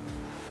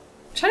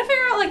 I'm trying to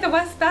figure out, like, the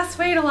best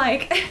way to,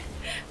 like,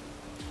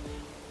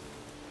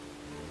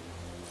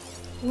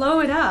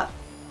 blow it up.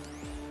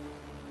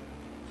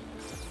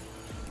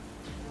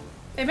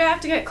 Maybe I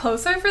have to get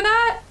closer for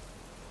that?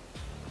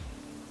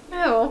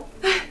 No.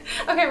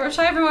 Okay, we'll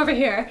try from over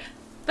here.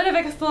 Bit of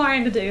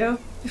exploring to do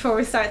before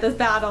we start this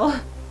battle.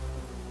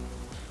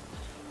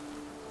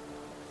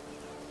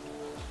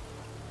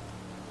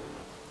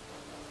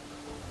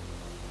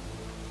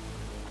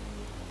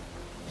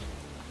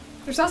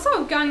 There's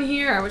also a gun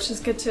here, which is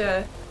good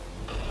to...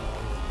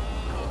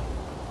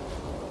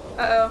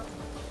 Uh-oh.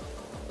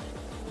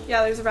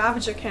 Yeah, there's a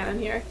Ravager cannon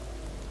here.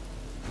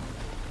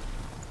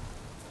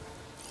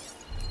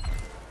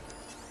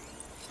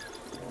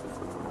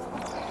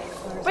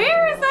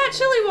 Where is that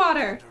chili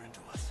water?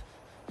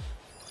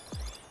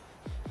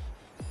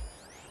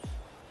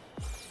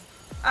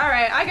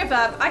 Alright, I give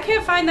up. I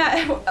can't find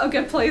that a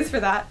good place for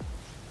that.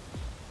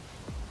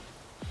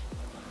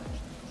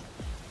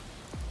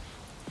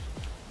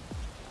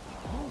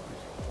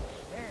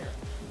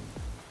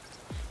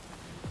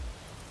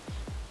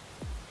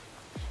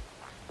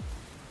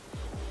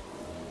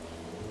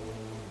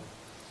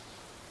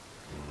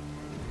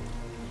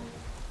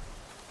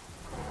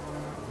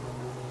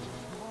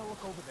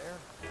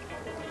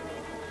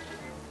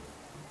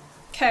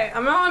 Okay,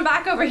 I'm going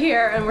back over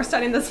here and we're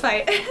starting this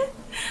fight.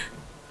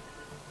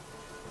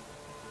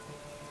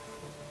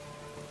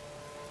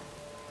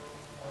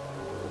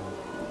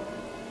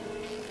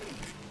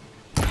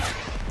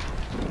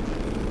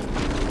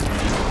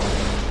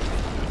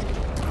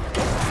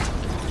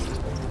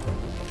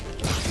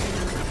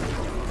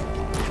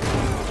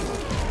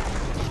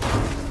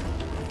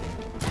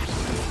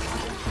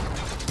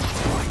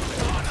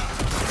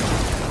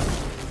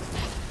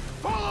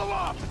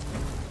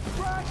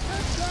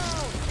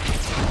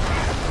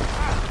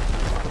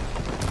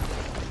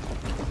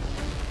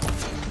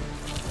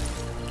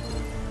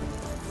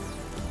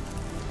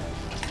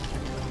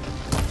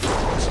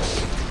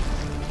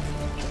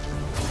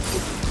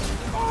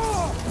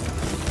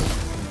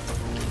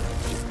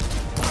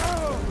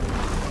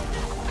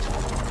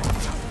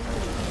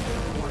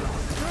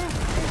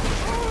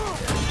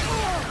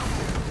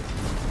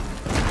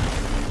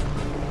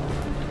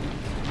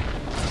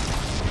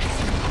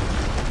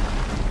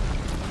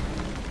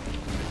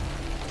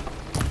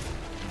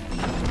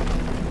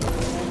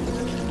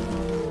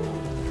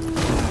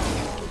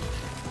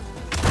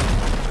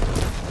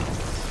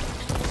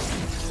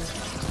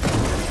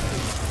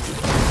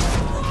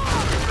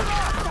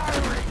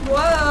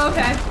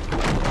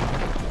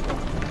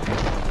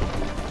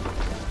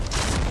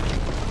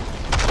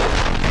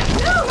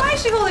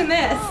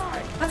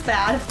 That's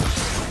bad.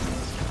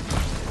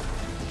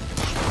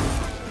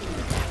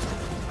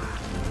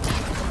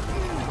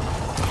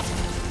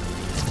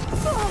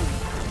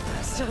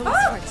 Still in this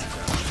fight.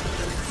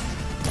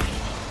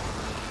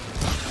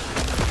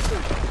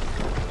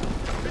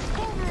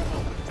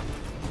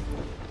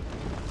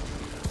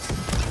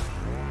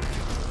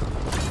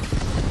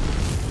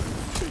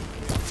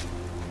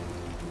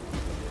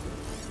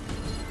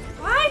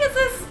 Why does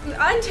this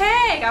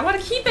untag? I want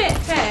to keep it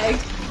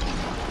tagged.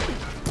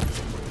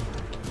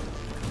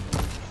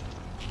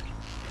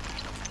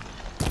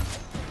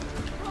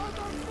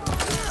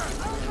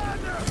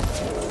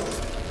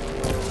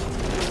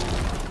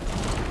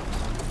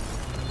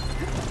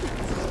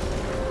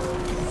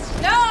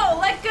 No,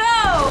 let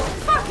go!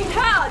 Fucking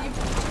hell!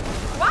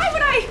 Why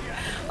would I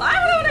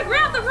want to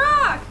grab the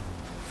rock?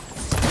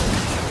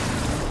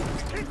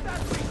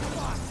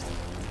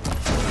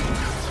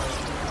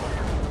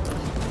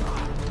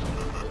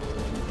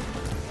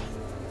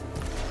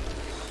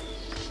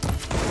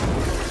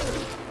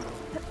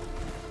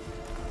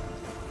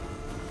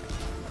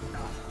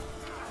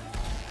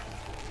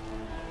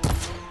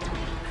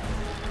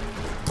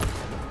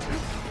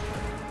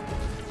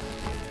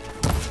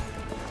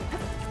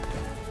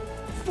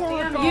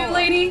 Damn you,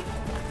 lady.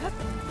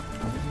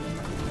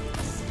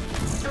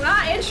 I'm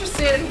not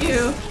interested in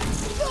you.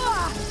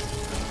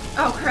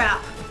 Oh,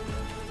 crap.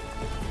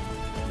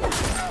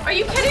 Are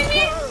you kidding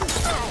me?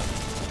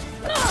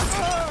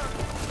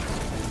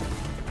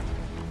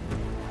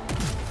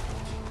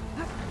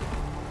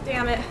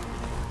 Damn it.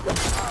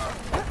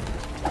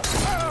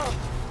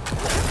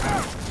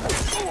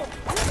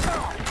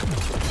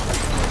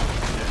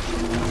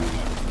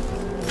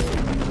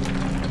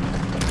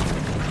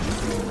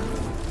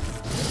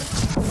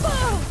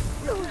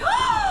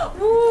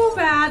 Ooh,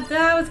 bad.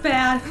 That was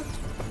bad.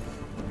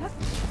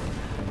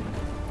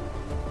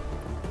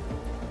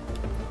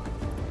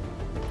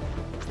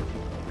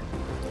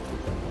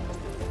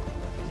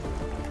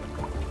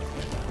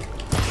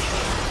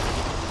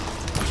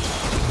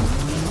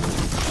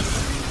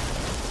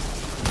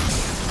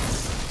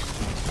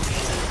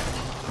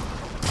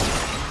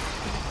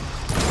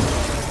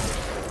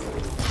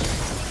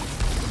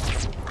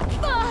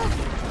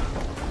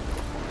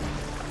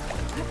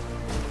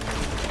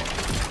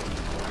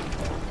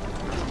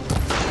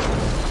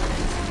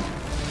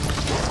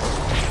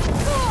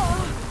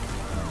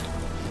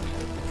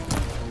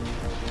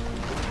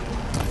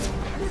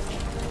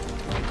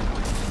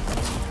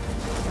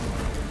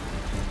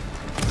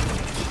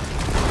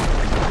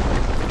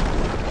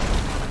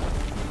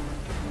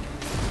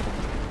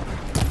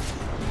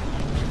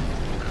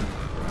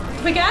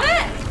 We got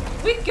it!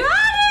 We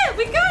got it!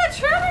 We got a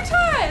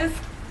Tremortusk!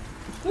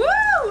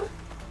 Woo!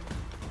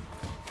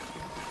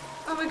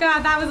 Oh my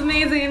god, that was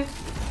amazing.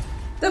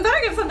 They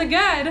better give something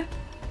good.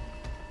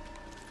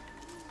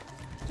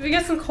 Do we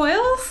get some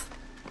coils?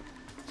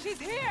 She's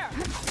here!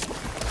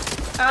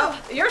 Oh,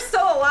 you're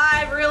still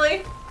alive,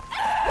 really?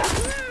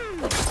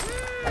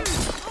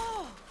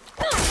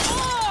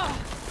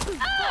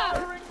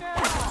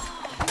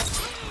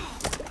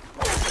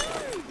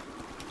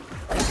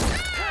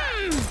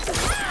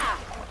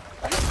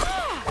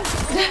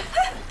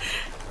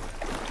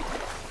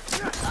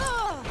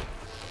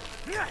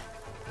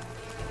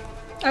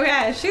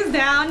 Okay, she's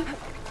down.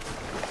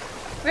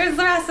 Where's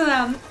the rest of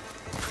them?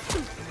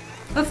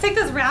 Let's take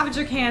this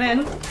Ravager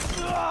cannon.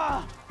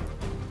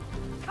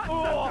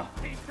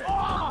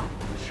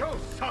 Show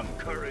some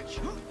courage.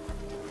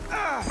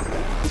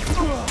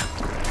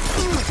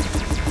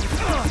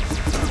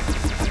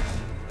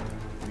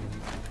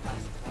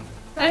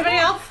 Anybody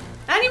else?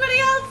 Anybody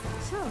else?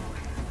 So,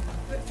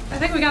 I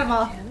think we got them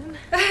all.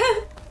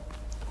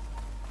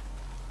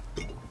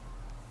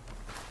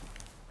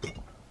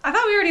 I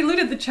thought we already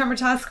looted the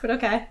Tremortusk, but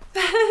okay.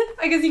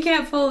 I guess you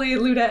can't fully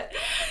loot it.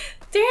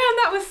 Damn,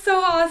 that was so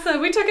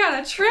awesome. We took out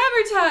a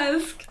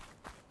Tremortusk.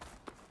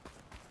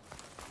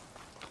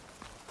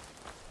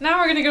 Now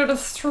we're gonna go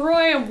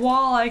destroy a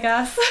wall, I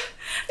guess.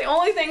 The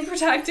only thing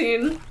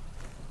protecting.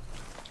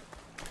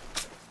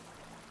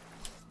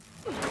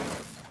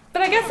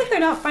 But I guess if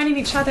they're not fighting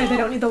each other, they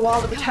don't need the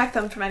wall to protect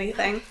them from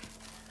anything.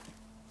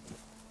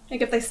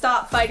 Like if they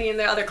stop fighting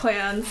their other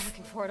clans.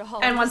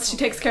 And once she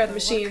takes care of the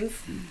machines.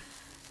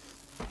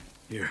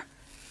 Here.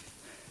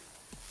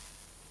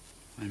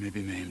 I may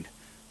be maimed,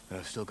 but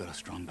I've still got a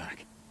strong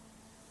back.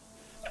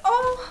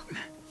 Oh,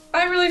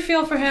 I really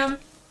feel for him.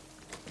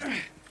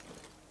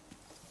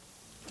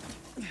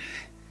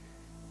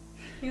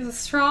 He's a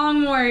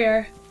strong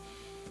warrior.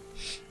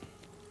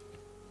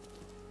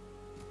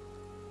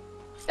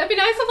 It'd be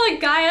nice if, like,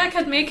 Gaia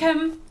could make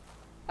him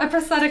a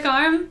prosthetic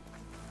arm.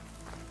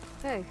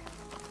 Hey.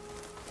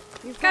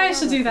 Gaia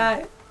should do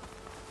that.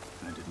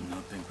 I did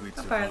not think we'd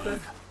How far is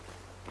survive. this?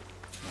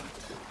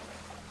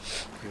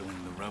 But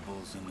killing the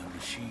rebels and the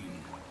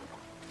machine.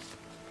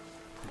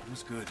 It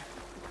was good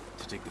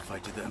to take the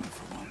fight to them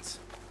for once.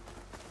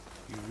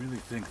 You really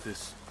think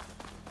this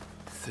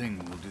thing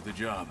will do the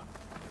job?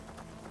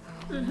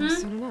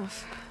 Soon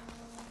enough.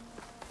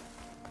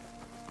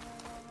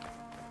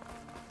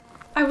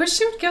 I wish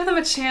she would give them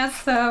a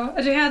chance, though.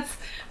 A chance.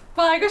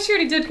 Well, I guess she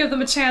already did give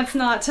them a chance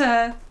not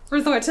to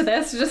resort to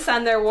this, to just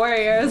send their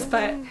warriors,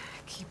 but...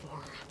 Keep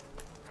warm.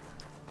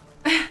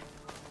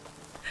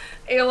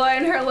 Aloy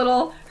and her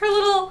little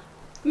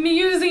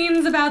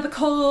musings about the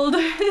cold.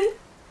 I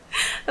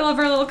love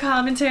her little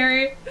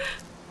commentary.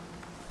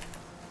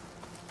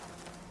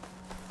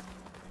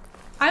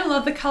 I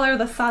love the color of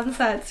the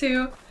sunset,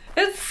 too.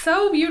 It's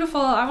so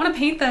beautiful. I want to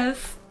paint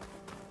this.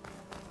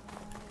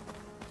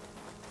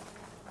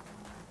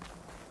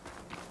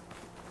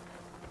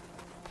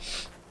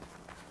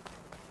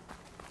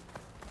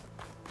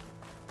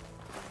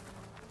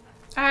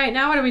 Alright,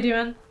 now what are we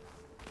doing?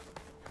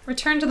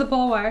 Return to the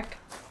Bulwark.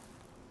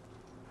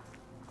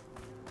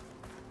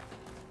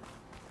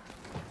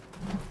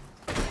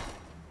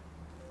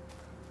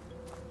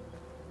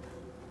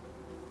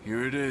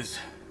 Here it is.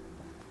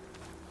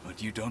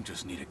 But you don't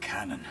just need a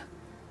cannon.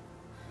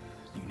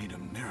 You need a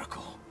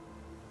miracle.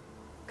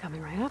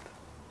 Coming right up.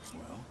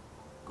 Well,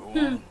 go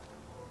on.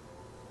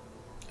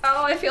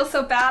 Oh, I feel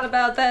so bad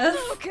about this.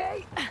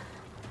 Okay.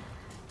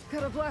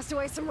 Gotta blast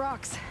away some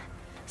rocks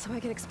so I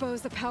can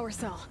expose the power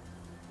cell.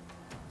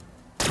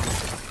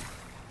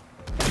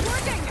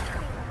 Working!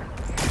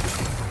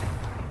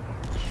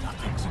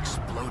 Nothing's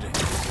exploding.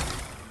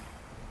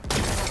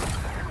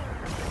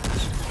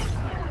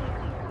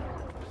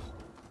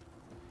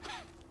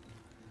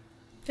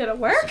 Did it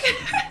work?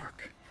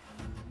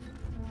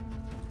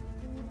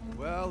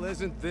 Well,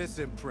 isn't this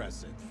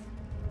impressive?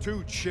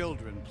 2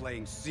 children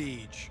playing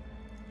siege.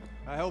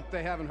 I hope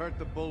they haven't hurt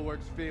the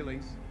Bulwark's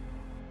feelings.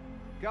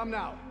 Come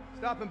now,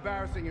 stop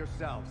embarrassing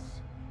yourselves.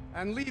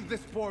 And leave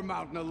this poor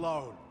mountain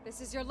alone.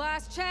 This is your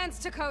last chance,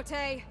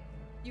 Takote.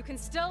 You can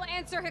still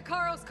answer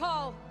Hikaru's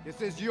call.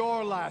 This is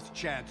your last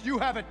chance. You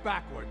have it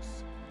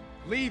backwards.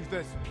 Leave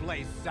this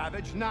place,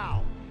 Savage,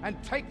 now.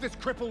 And take this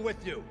cripple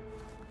with you.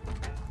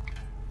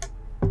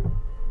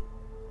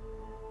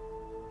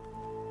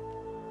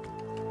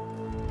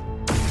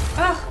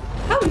 Ugh,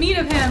 how mean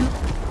of him.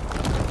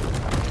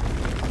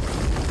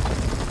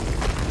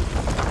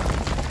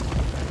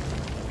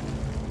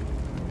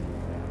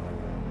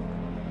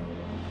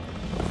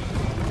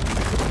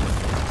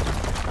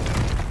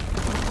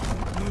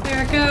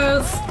 There it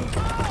goes.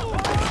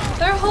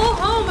 Their whole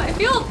home. I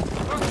feel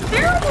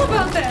terrible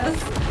about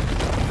this.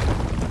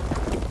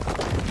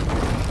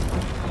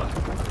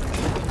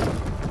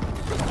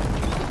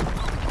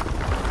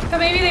 But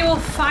maybe they will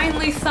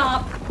finally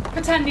stop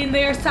pretending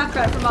they are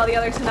separate from all the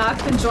other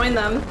Tanakh and join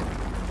them.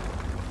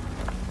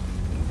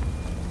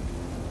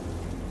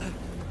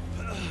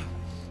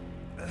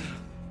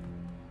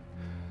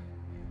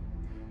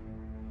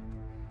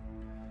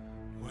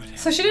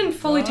 So she didn't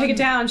fully take it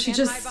down, she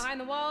just... Can't hide behind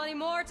the wall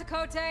anymore,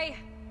 Takote.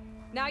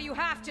 Now you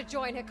have to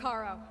join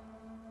Hikaru.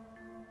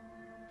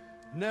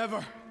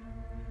 Never.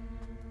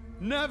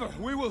 Never.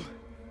 We will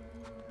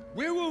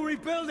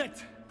rebuild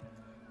it.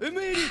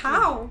 Immediately.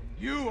 How?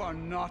 You are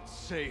not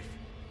safe.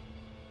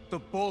 The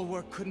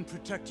Bulwark couldn't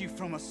protect you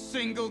from a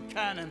single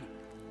cannon,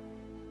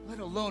 let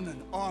alone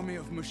an army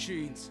of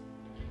machines.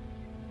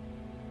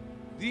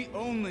 The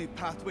only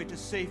pathway to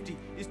safety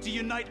is to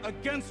unite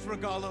against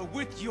Regalla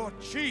with your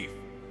chief.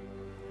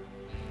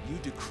 You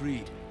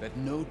decreed that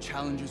no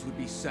challengers would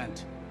be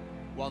sent,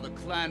 while the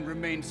clan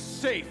remained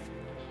safe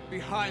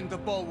behind the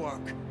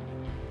Bulwark.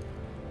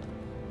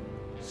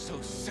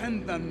 So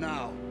send them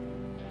now.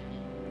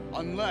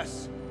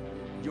 Unless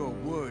your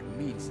word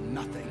means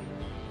nothing.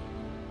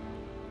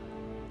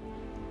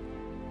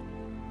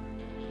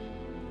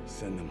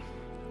 Send them.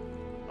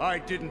 I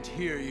didn't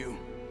hear you.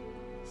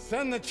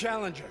 Send the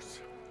challengers.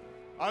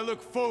 I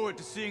look forward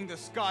to seeing the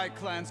Sky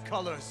Clan's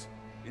colors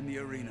in the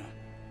arena.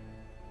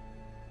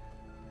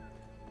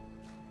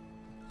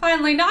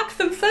 Finally knock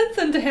some sense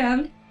into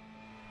him.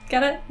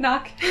 Get it?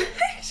 Knock.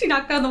 She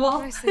knocked on the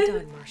wall. Nicely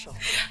done, Marshall.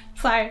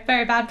 Sorry,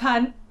 very bad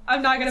pun.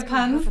 I'm not good at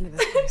puns,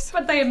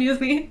 but they amuse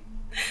me.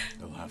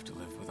 They'll have to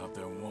live without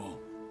their wall.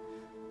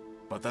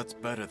 But that's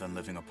better than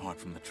living apart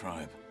from the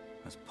tribe,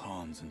 as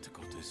pawns in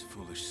Takote's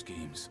foolish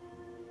schemes.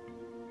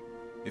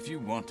 If you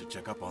want to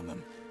check up on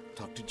them,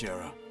 talk to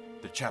Jera,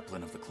 the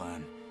chaplain of the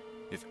clan.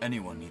 If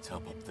anyone needs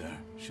help up there,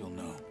 she'll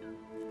know.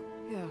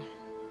 Yeah,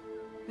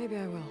 maybe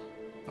I will.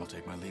 I'll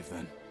take my leave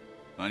then.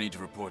 I need to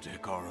report to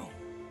Hikaru.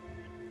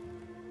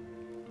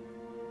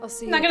 I'll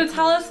see you. Not gonna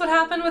tell us what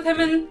happened with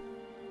him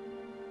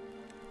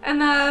and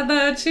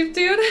the chief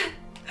dude?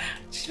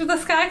 Chief of the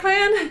Sky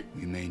Clan?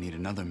 We may need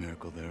another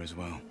miracle there as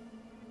well.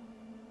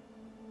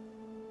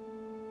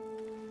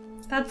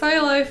 That's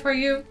Aloy for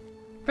you.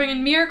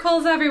 Bringing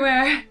miracles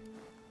everywhere.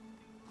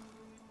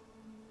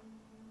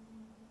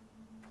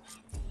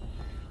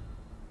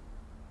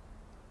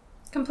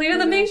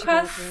 Completed the main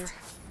quest.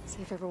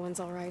 See if everyone's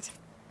alright.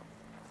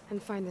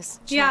 And find this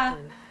Yeah.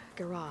 chaplain,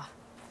 Guerrilla.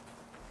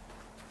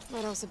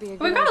 Might also be a We've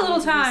good got a little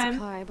idea to time.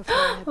 resupply before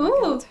I head back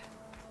Ooh. out.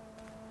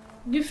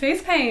 New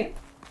face paint.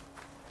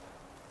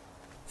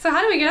 So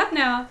how do we get up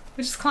now?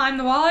 We just climb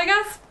the wall, I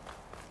guess?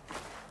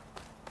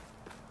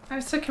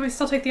 Alright, so can we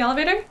still take the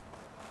elevator?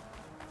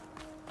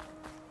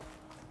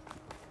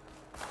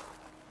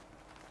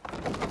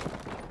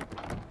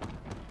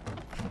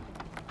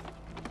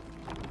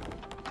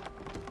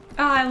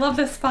 Oh, I love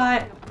this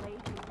spot.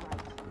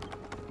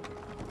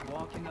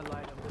 Walk in the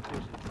light of the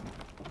vision.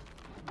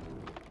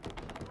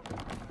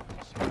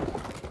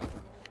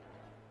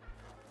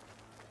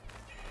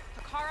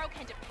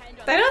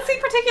 They don't seem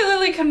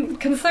particularly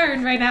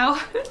concerned right now.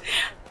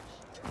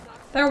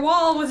 Their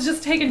wall was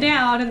just taken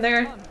down, and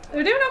they're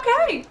doing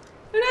okay.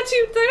 They're not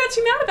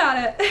too mad about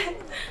it.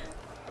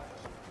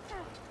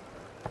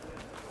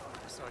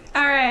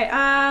 All right,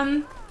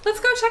 let's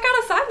go check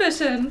out a side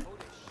mission.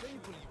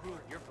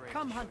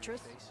 Come,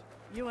 Huntress.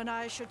 You and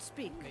I should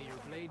speak. May your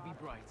blade be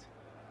bright.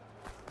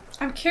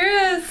 I'm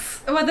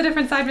curious what the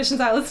different side missions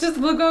are.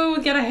 We'll go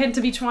get a hint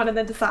of each one and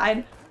then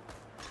decide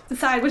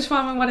which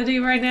one we want to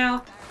do right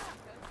now.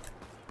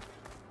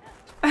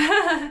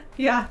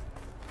 Yeah.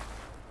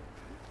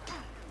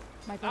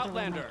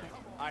 Outlander,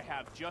 I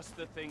have just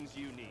the things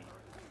you need.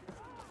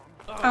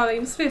 Oh,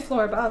 there must be a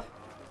floor above.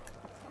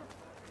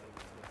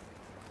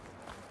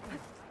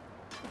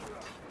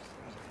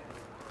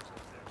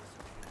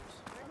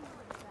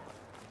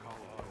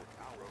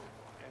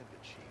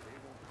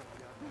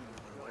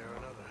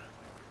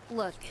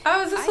 Look,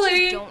 Oh, is this I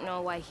lady? just don't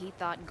know why he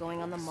thought going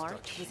on the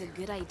march was a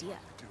good idea.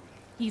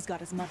 He's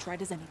got as much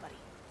right as anybody.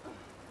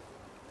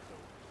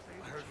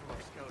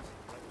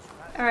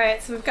 All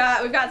right, so we've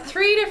got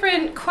 3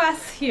 different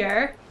quests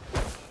here.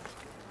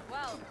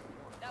 Well,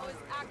 that was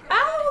accurate.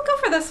 We'll go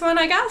for this one,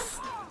 I guess.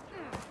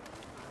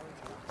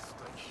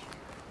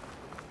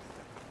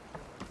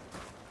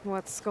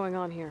 What's going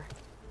on here?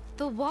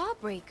 The Wall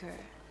Breaker.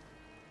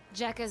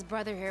 Jekka's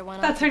brother here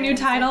went That's on her new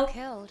title.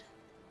 Killed.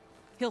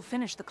 He'll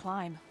finish the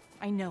climb.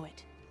 I know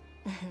it.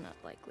 Not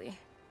likely.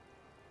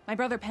 My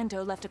brother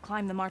Pento left to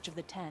climb the March of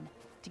the Ten,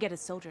 to get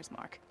his soldier's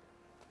mark.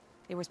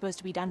 They were supposed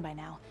to be done by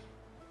now,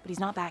 but he's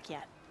not back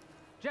yet.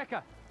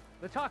 Jekka!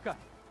 Lataka!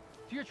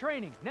 To your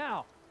training,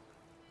 now!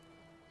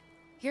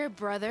 Your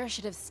brother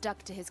should have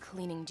stuck to his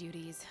cleaning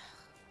duties.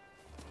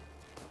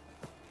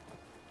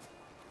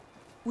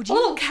 Would A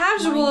little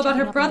casual mind about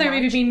her giving up brother on the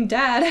maybe march? being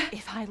dead.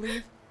 If I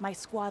leave, my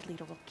squad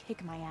leader will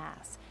kick my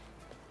ass.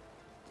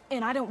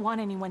 And I don't want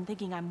anyone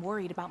thinking I'm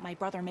worried about my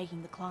brother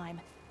making the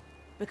climb.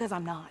 Because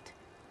I'm not.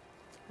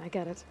 I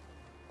get it.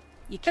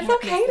 You It's can't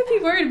okay miss to the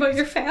be worried about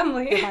your They're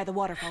family. by the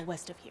waterfall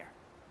west of here.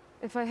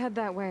 If I head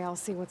that way, I'll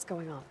see what's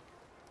going on.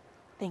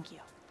 Thank you.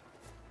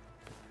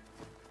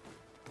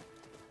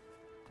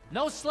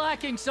 No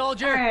slacking,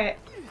 soldier! All right,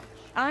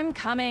 I'm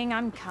coming,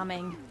 I'm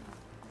coming.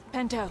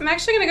 Pento. I'm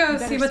actually gonna go You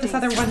see better what this stay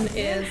other one safe.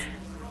 is.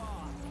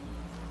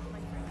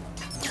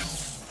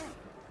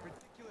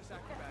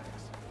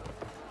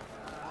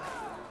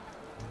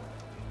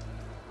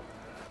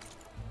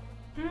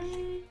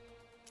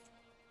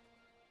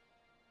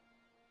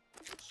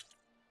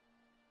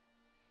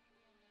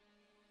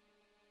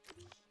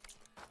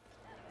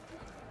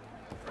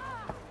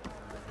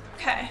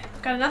 Okay,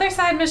 got another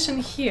side mission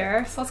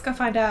here, so let's go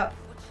find out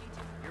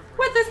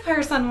what this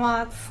person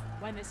wants.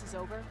 When this is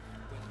over,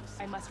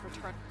 I must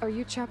return. Are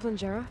you Chaplain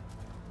Jera?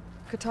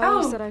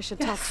 Kotallo Oh, said I should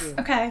talk to you.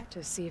 okay.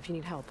 To see if you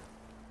need help.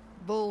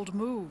 Bold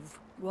move,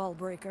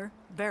 Wallbreaker,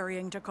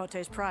 burying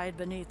Tekote's pride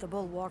beneath the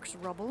Bulwark's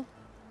rubble.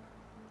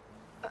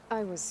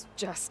 I was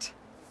just...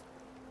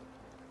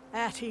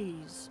 At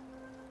ease.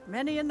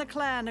 Many in the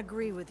clan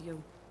agree with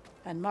you,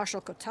 and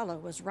Marshal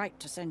Kotallo was right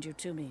to send you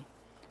to me.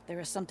 There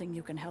is something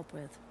you can help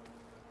with.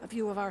 A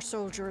few of our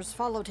soldiers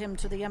followed him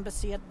to the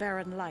embassy at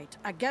Barren Light,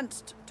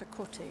 against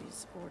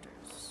Tekote's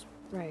orders.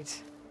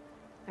 Right.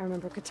 I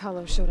remember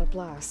Kotallo showed up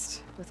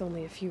last, with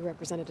only a few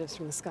representatives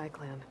from the Sky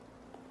Clan.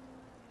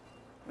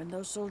 When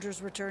those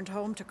soldiers returned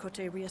home,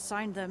 Tekote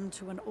reassigned them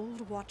to an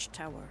old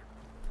watchtower,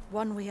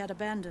 one we had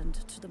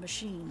abandoned to the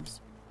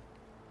machines.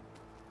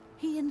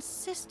 He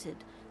insisted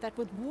that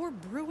with war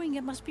brewing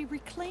it must be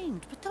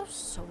reclaimed, but those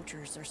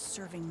soldiers are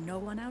serving no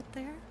one out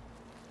there.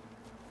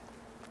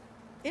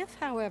 If,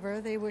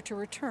 however, they were to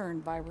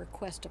return by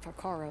request of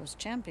Hikaro's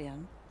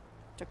champion,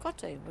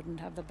 Tekote wouldn't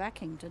have the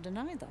backing to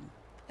deny them,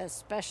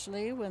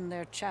 especially when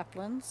their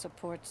chaplain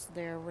supports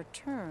their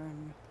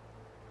return.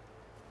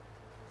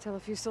 Tell a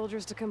few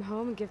soldiers to come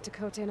home and give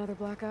Tekote another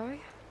black eye?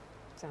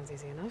 Sounds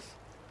easy enough.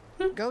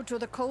 Go to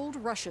the cold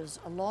rushes,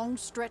 a long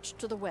stretch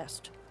to the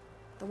west.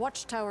 The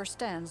watchtower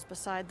stands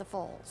beside the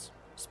falls.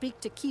 Speak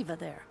to Kiva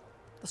there,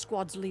 the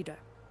squad's leader.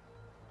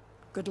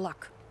 Good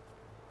luck.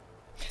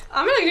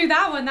 I'm gonna do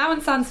that one. That one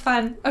sounds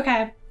fun.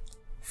 Okay.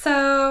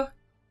 So,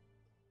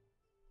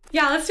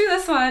 yeah, let's do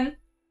this one.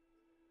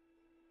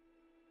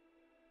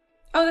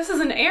 Oh, this is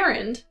an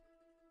errand.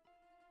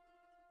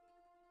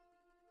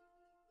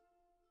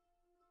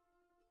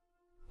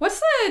 What's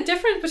the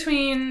difference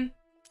between...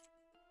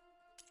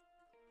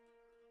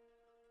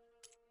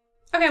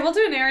 Okay, we'll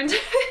do an errand.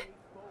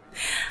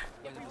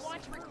 If we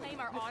want to reclaim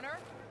our honor,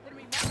 then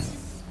we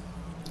must.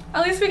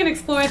 At least we can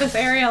explore this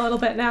area a little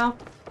bit now.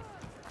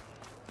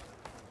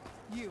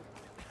 You,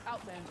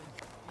 Outlander.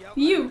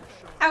 You,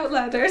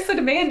 Outlander, so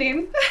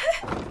demanding.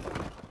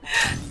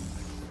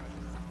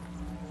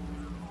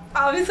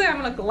 Obviously, I'm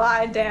gonna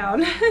glide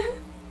down.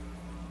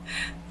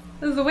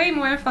 This is way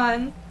more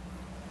fun.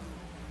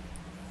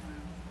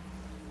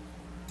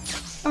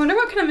 I wonder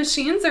what kind of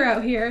machines are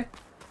out here.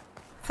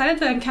 Excited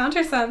to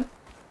encounter some.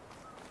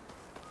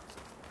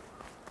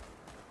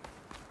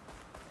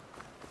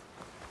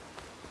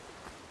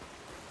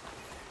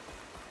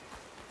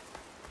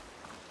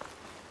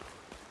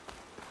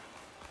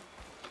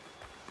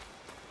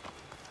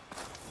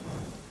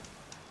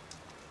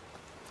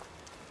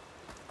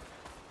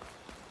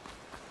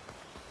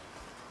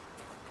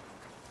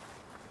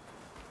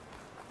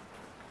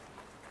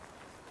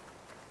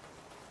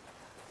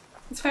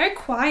 It's very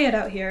quiet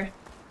out here.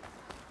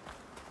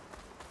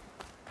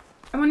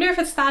 I wonder if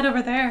it's that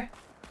over there.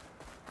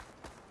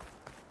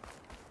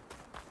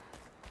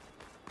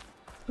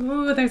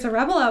 Ooh, there's a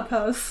rebel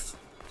outpost.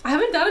 I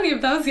haven't done any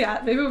of those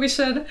yet. Maybe we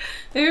should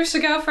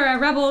go for a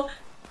rebel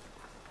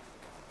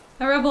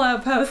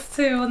outpost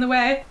too on the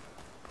way.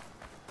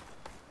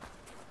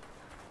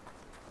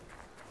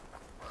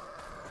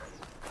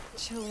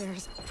 Chill air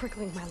is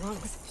prickling my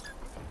lungs.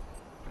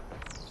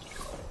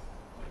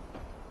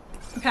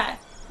 Okay.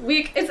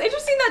 Weak. It's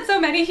interesting that so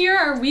many here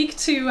are weak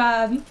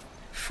to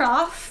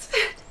frost,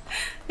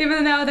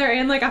 even though they're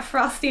in like a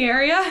frosty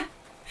area.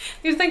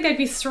 You'd think they'd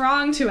be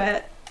strong to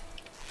it.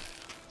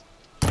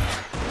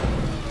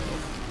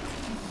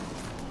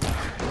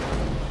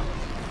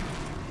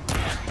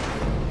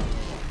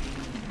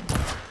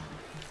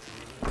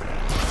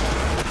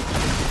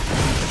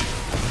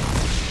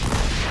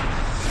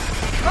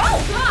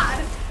 Oh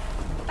god!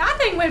 That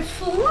thing went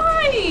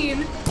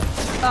flying!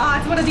 Ah,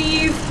 it's one of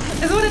these.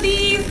 It's one of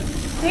these.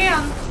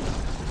 Damn.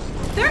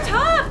 They're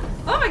tough!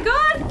 Oh my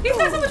god! He's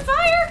got so much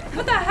fire!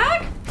 What the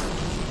heck?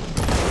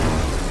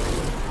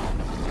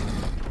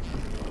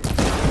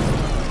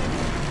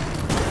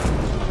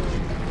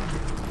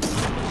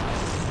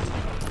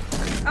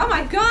 Oh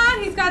my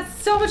god! He's got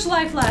so much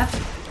life left.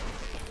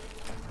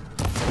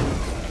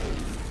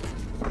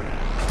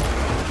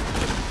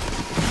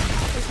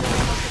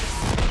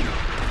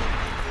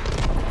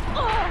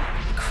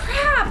 Oh,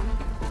 crap!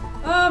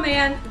 Oh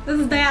man, this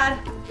is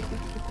bad.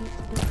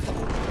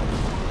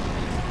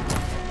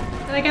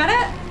 Did I get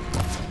it?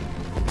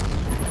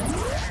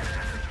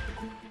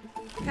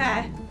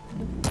 Okay.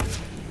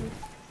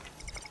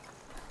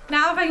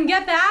 Now if I can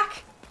get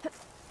back,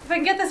 if I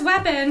can get this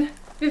weapon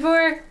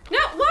before... No,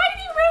 why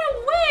did he run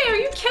away? Are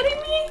you kidding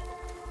me?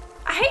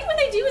 I hate when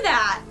they do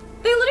that.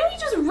 They literally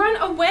just run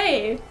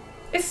away.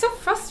 It's so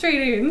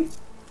frustrating.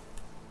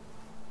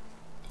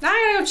 Now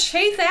I gotta go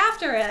chase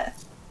after it.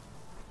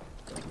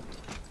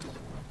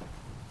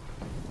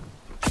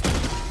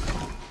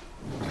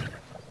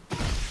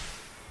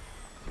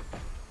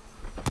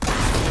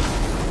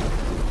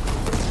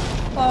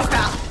 Oh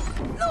crap.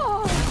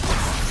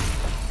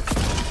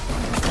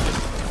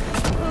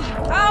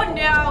 Oh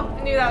no!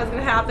 I knew that was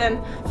gonna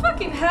happen.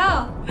 Fucking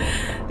hell.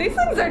 These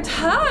things are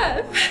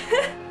tough.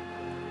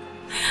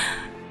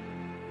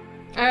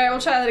 Alright, we'll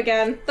try that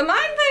again. The mine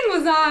thing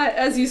was not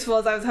as useful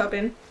as I was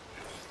hoping.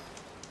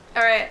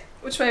 Alright,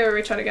 which way were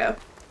we trying to go?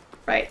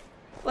 Right.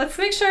 Let's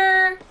make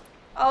sure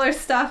all our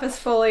stuff is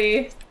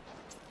fully...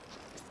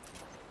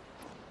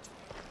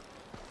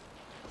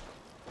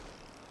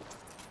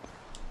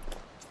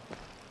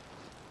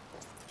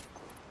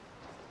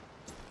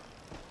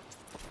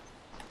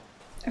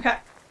 Okay.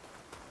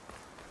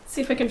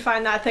 See if we can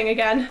find that thing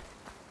again.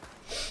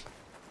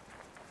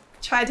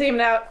 Try taking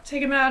it out.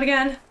 Take him out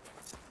again.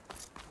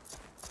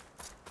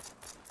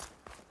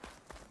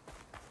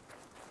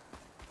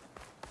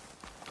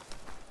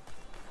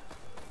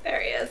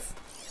 There he is.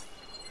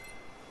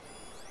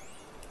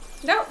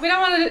 No, we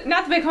don't want to.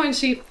 Not the bighorn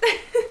sheep.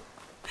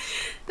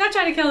 Not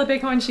trying to kill the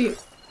bighorn sheep.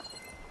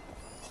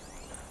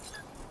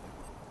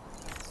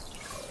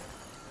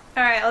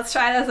 Alright, let's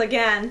try this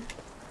again.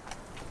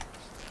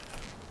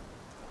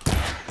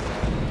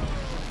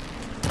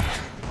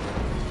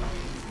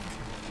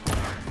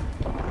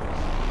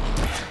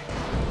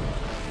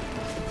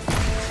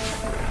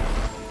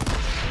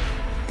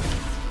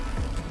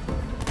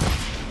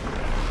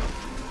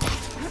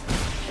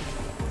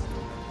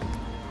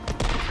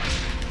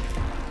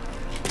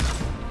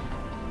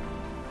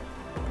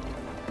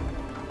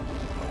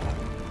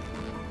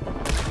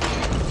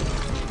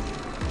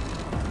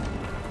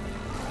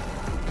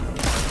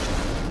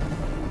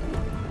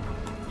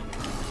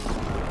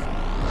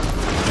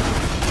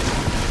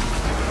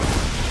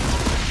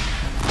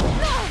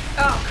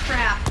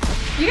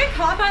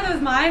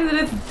 Mine, then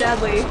it's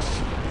deadly.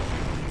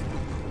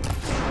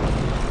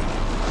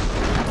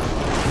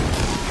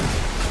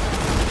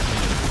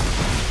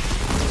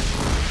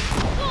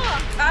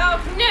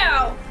 Oh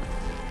no!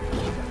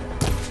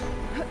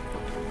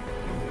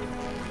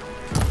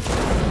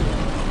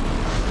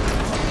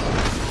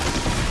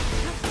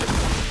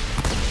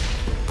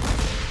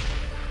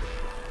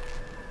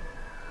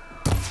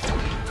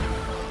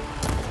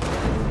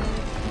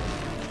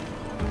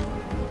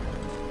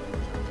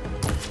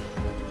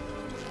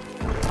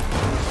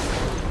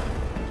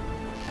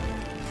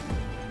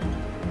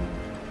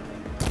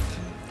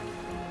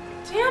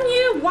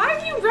 Why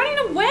are you running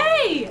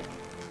away?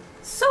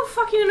 So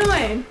fucking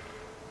annoying.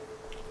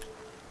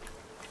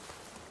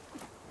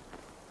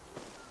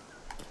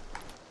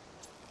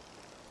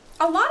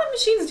 a lot of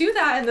machines do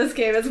that in this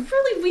game. It's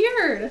really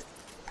weird.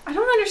 I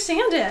don't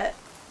understand it.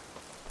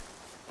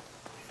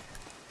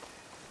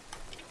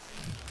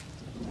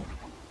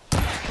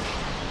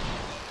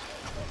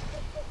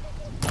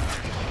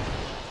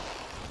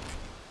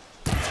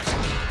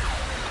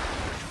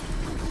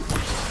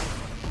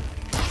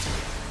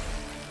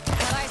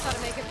 That ice ought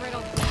to make it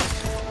brittle.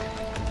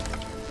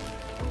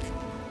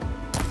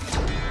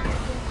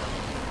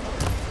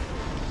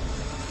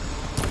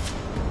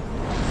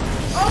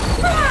 Oh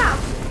crap!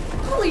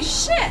 Holy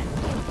shit!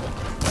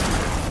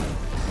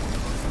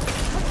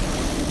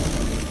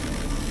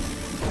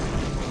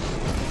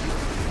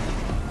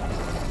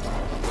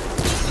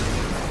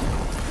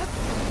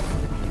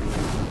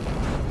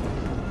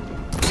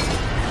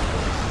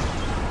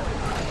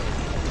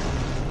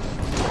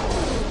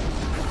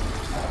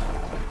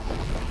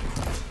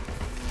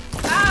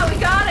 Ah, we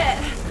got it!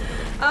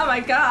 Oh my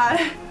god.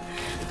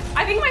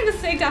 I think my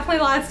mistake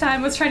definitely last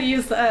time was trying to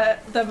use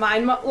the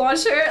mine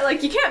launcher.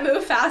 Like, you can't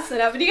move fast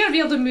enough, and you gotta be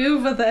able to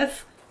move with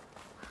this.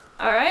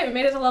 Alright, we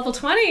made it to level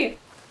 20.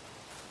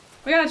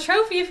 We got a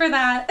trophy for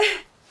that.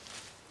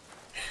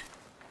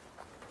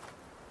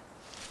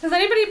 Has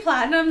anybody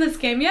platinum this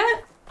game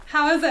yet?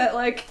 How is it?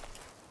 Like,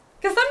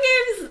 because some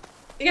games,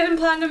 getting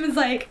platinum is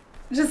like,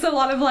 just a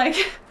lot of like,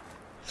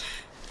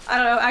 I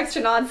don't know,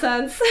 extra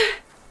nonsense.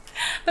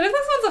 But if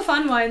this one's a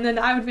fun one, then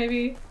I would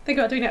maybe think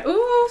about doing it.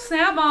 Ooh,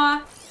 snap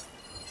maw.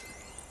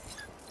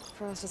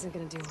 Frost isn't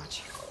gonna do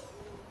much.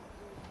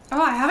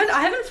 Oh, I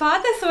haven't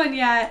fought this one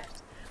yet.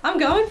 I'm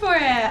going for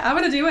it. I'm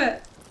gonna do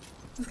it.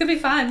 It's gonna be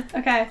fun.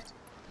 Okay.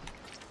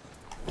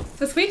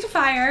 So it's weak to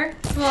fire.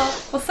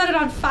 We'll set it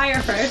on fire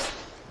first.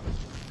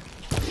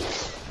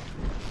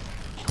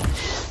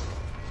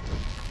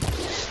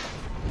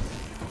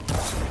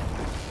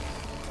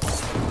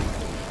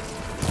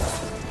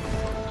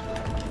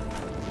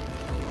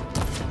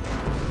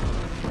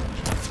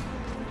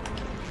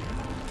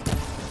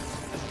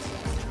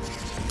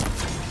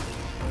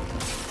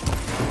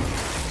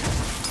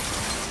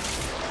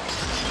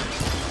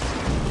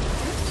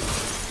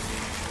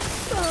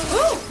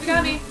 Ooh, you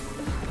got me.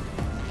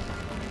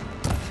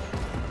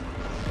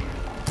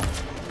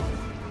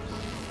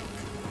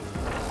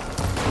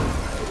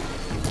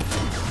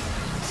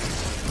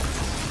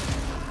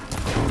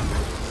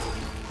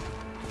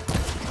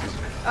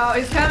 Oh,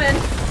 he's coming.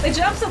 They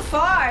jump so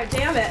far,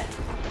 damn it.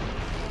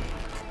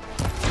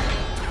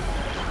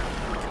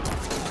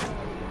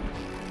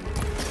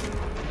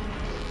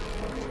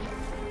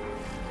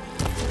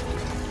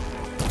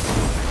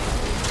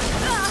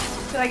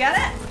 Did I get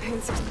it?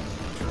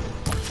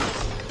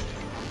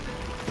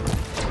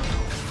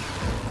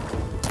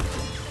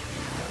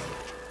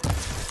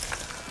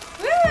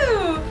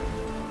 Woo!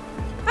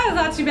 That was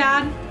not too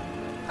bad.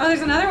 Oh,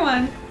 there's another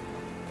one.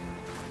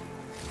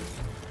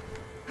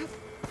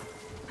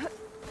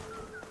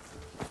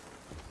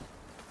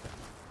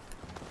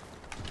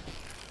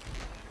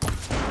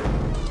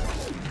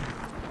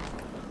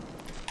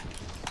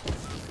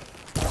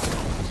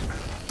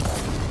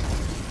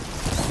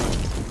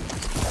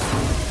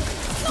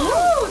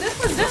 Ooh,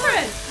 this was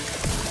different.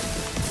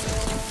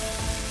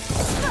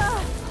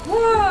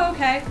 Whoa,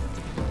 okay.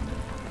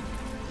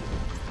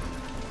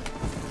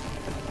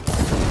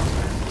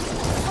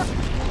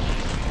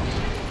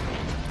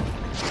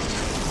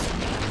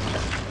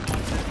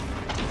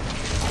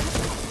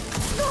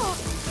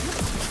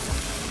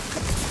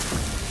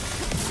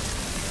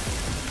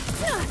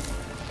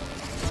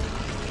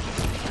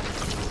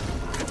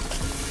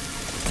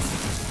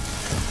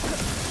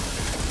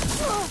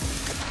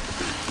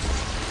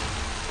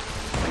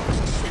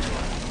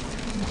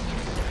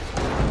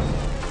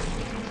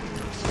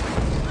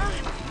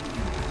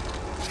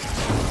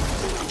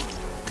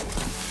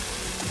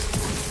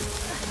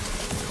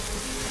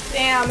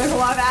 Damn, there's a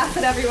lot of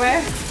acid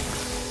everywhere.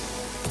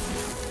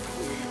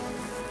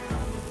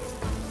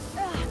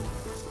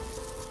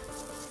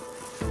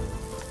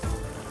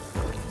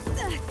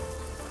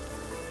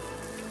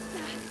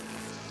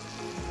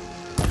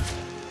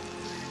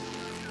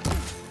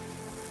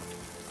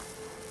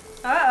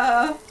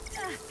 Uh-oh.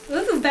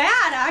 This is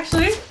bad,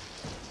 actually.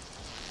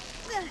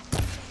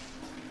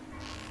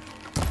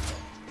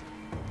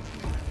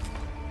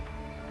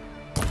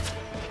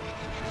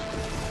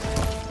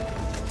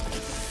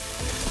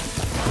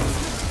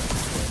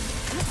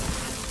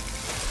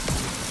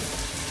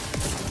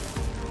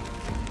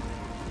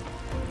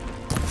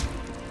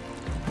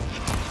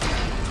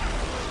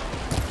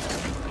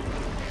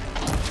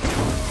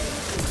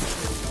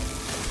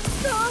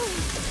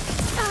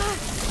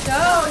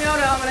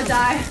 No, I'm gonna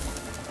die.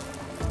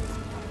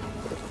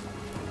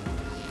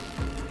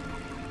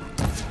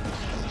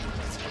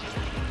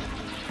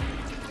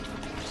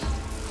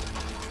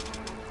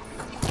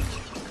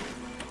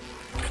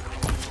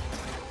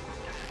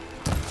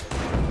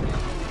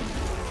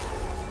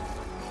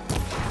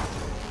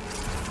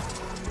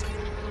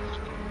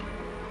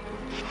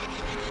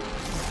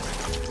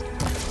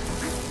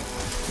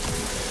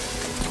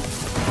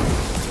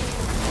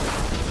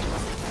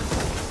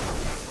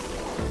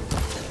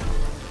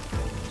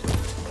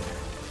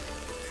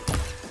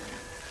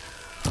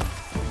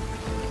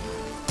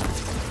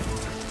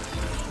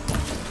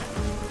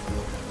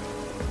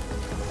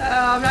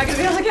 I'm not gonna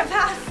be able to get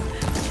past.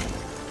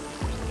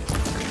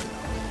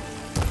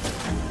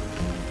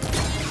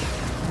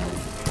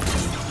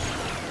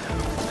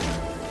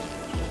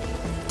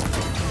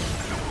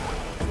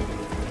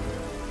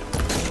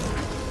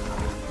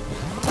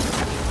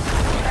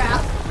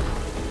 Crap.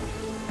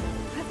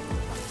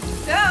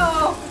 No!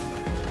 Oh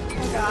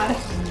god.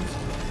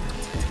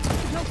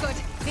 No good.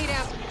 Need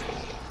out.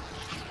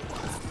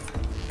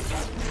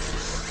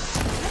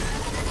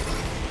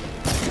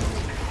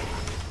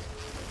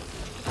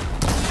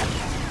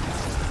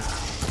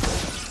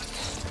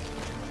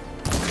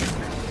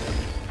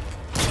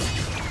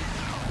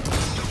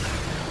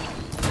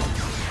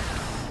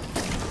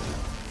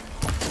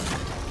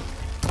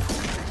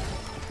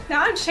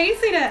 Now I'm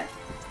chasing it.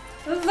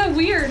 This is so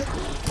weird.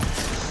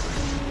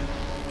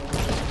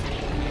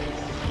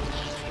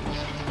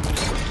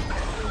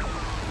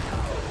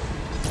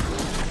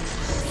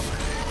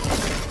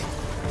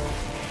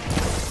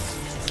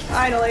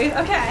 Finally,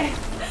 okay.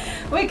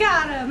 We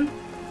got him.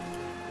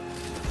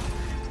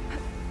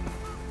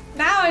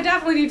 Now I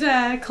definitely need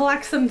to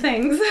collect some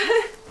things.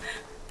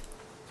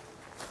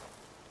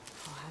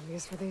 I'll have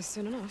use for these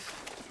soon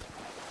enough.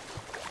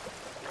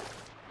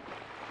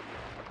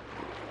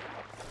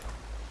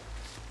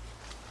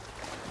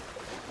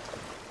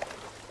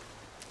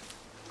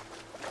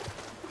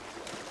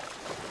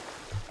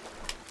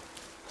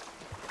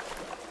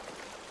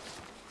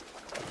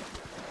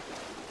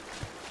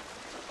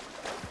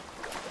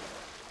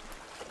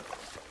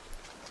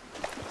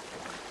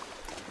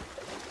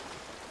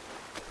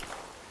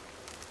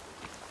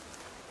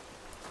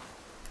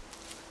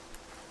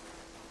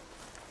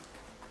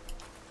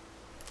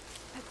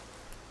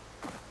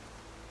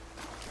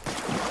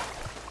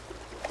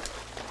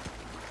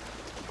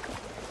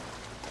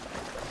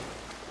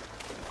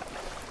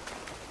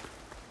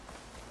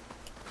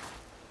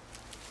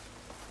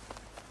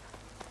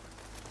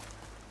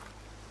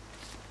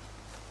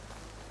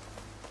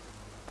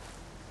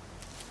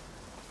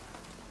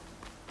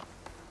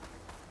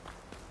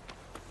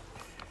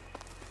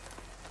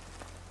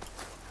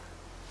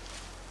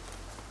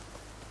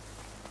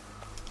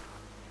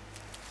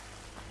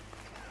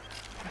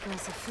 I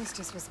guess if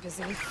Festus was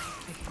busy making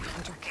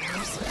hunter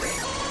cares.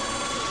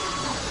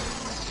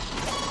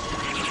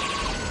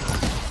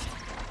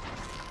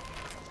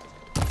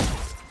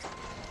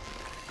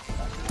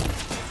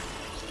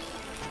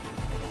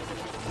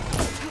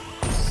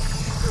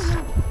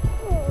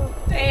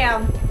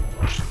 Damn.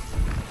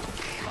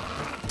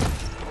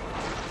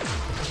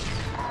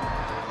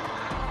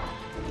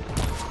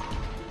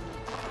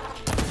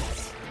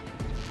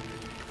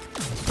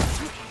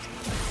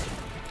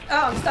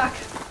 Oh, I'm stuck.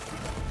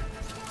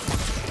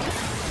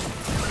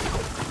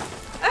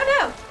 Oh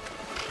no!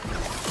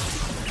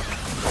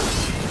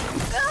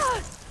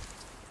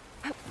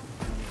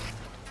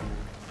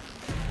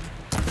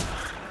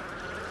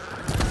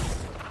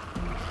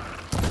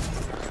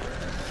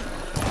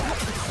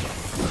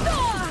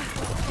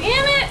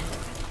 Damn it!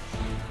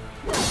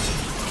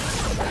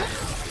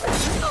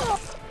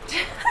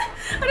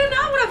 I do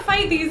not want to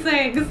fight these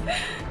things.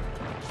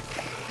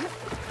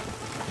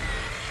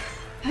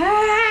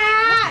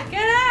 Ah,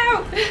 get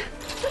out!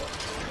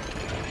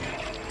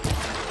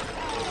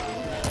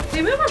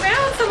 They move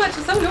around so much,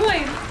 it's so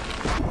annoying.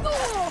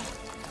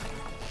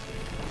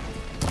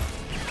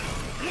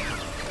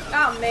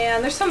 Oh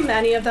man, there's so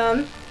many of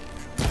them.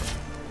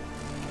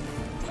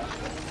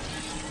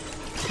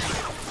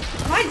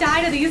 If I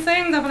die to these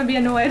things, I'm gonna be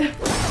annoyed.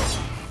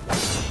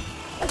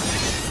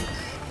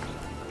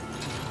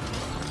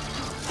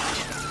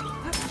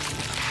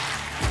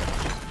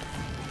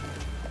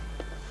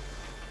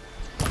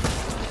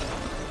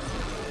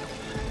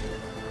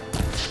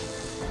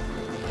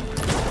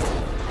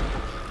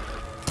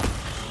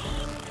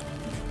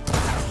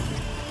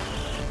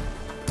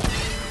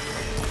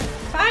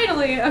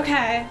 Finally,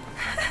 okay.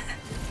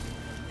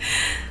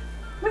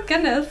 My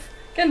goodness,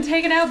 getting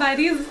taken out by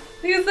these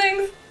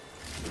things.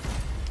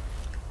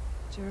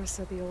 Jarrah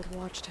said the old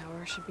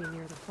watchtower should be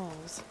near the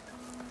falls.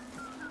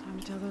 Time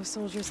to tell those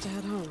soldiers to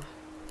head home.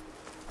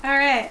 All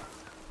right,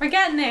 we're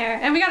getting there,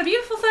 and we got a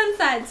beautiful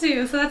sunset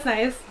too, so that's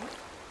nice.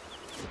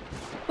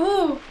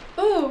 Ooh,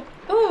 ooh,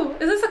 ooh!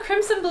 Is this a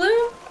crimson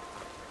bloom?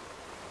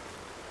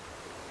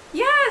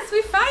 Yes,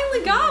 we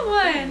finally got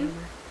one.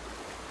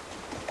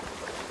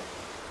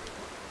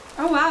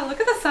 Oh wow, look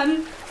at the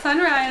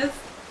sunrise.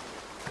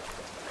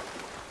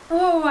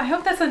 Oh, I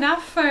hope that's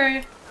enough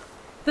for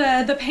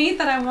the paint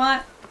that I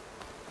want.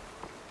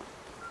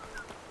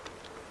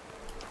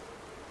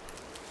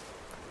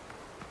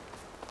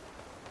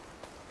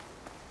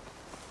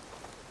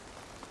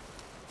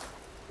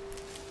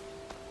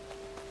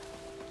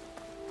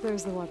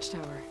 There's the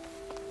watchtower.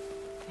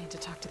 I need to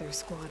talk to their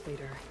squad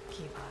leader,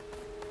 Kiva.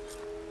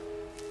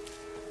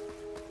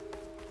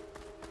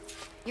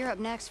 You're up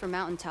next for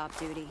mountaintop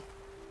duty.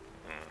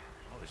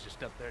 I was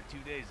just up there 2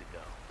 days ago.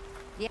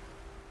 Yeah.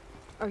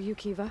 Are you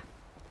Kiva?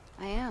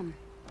 I am.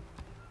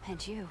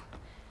 And you.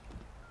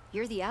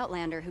 You're the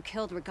Outlander who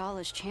killed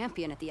Regalla's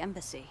champion at the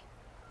embassy.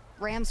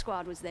 Ram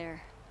Squad was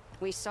there.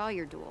 We saw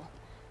your duel.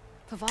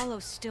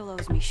 Kotallo still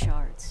owes me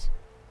shards.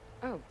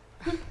 Oh,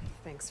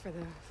 thanks for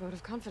the vote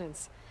of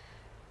confidence.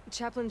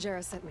 Chaplain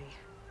Jarrah sent me.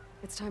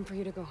 It's time for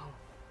you to go home.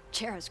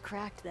 Jarrah's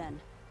cracked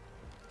then.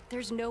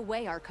 There's no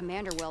way our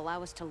commander will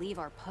allow us to leave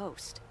our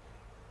post.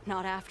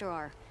 Not after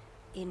our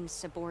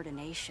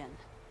insubordination.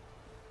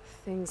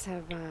 Things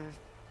have,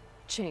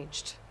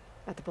 changed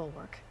at the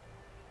Bulwark.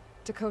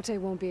 Kotallo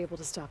won't be able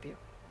to stop you.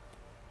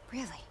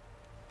 Really?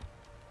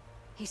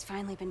 He's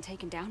finally been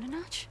taken down a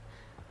notch?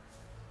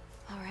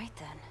 Alright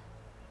then.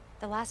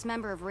 The last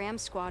member of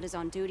Ram's squad is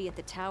on duty at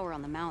the tower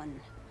on the mountain.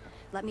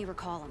 Let me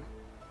recall him.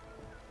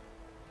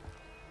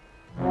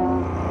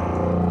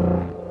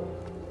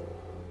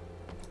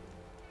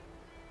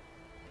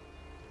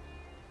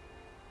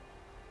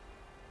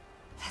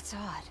 That's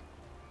odd.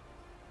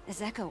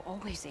 Ezeko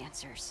always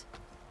answers.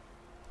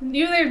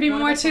 Knew there'd be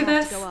more to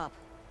this. Go up.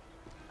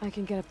 I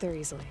can get up there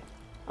easily.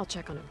 I'll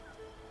check on him.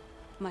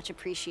 Much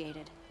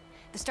appreciated.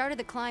 The start of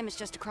the climb is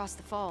just across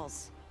the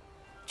falls.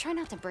 Try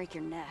not to break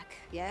your neck,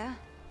 yeah?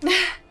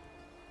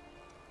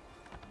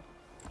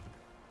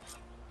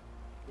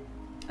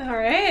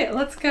 Alright,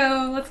 let's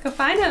go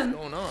find him.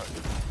 What's going on?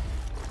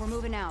 We're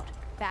moving out.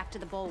 Back to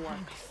the Bulwark.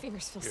 My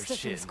fingers feel You're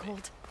stiff in this shitting me.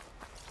 cold.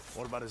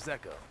 What about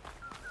Ezeko?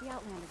 The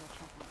Outlander will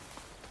check on him.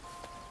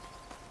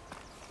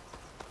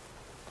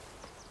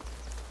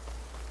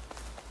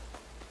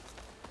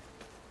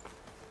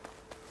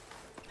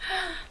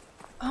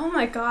 Oh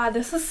my god,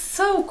 this is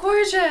so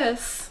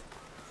gorgeous!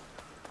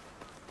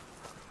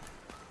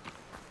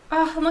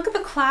 Oh, and look at the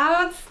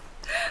clouds!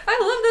 I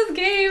love this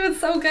game,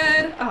 it's so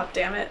good! Oh,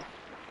 damn it.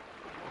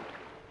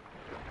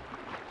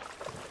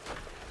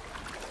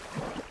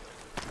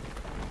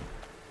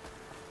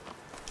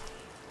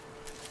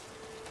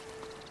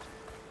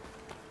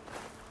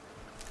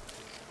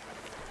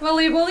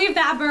 We'll leave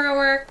that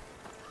burrower.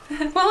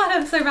 We'll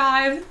let him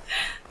survive.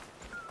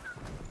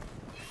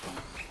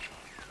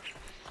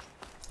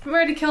 We've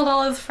already killed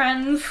all his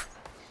friends.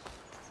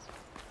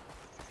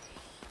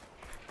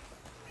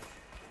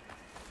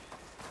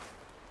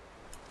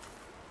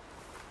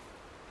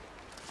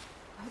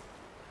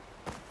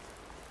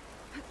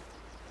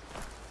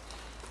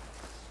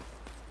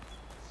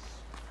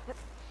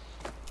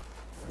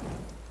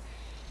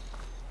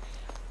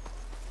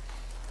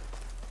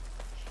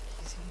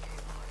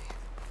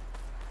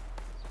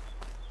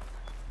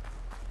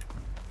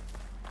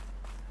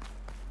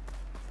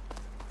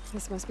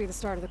 This must be the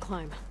start of the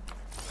climb.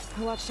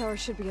 The watchtower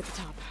should be at the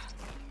top.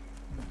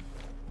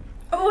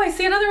 Oh, I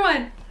see another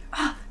one!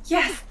 Oh,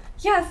 yes!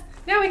 Yes!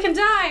 Now we can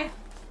dye!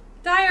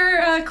 Dye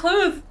our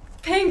clothes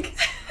pink!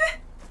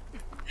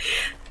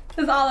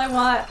 That's all I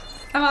want.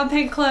 I want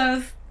pink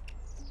clothes.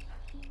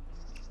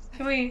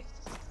 Can we...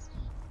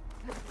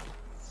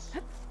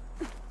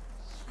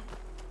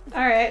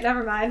 Alright,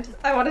 never mind.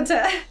 I wanted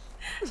to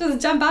just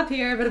jump up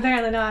here, but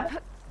apparently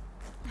not.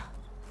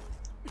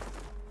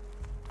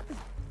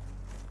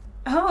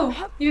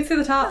 Oh, you can see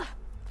the top.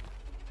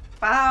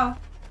 Wow.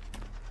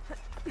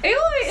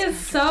 Aloy is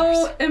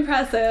so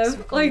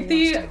impressive. Like,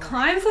 the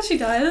climbs that she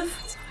does.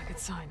 That's not a good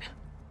sign.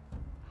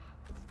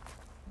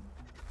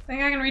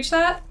 Think I can reach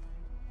that?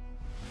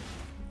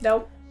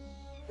 Nope.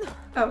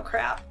 Oh,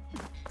 crap.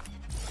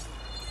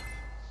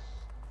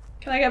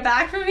 Can I get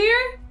back from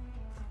here?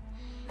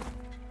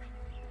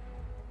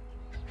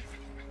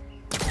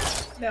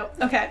 Nope.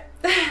 Okay.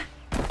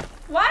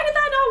 Why did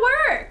that not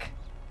work?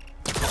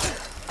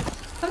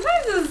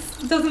 Sometimes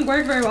this doesn't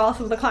work very well,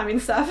 some of the climbing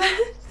stuff.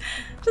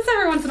 Just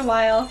every once in a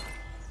while.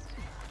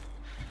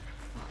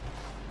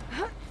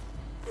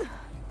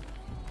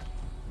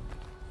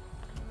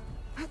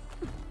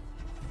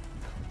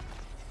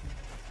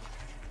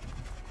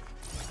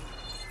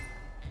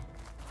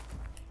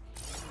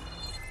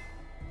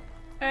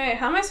 Alright,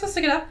 how am I supposed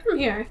to get up from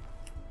here?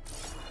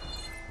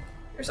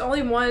 There's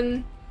only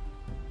one...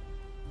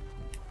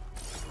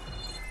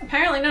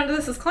 Apparently none of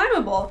this is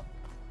climbable.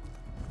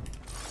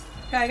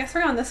 Okay, I guess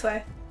we're going this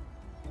way.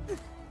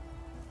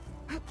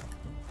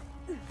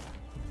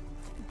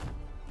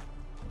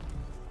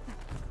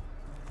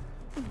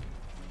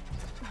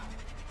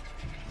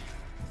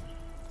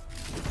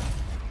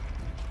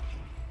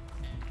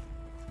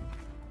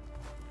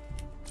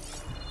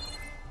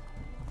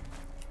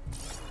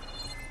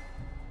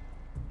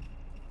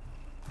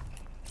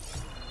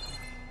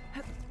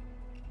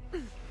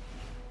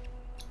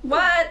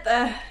 What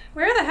the?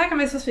 Where the heck am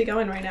I supposed to be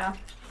going right now?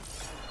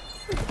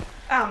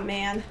 Oh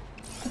man.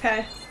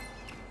 Okay.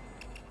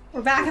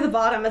 We're back at the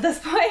bottom at this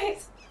point.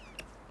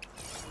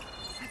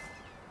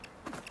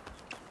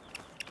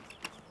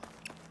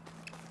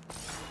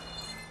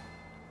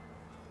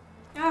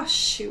 Oh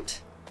shoot.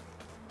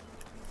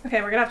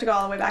 Okay, we're gonna have to go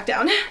all the way back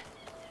down.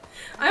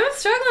 I'm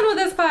struggling with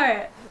this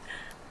part.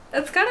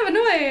 It's kind of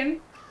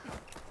annoying.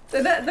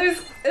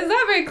 It's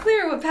not very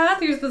clear what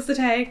path you're supposed to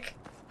take.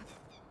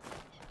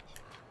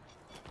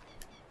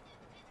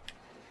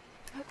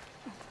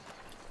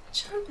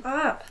 Jump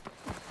up.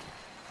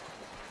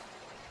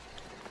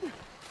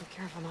 Be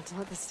careful not to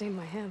let this stain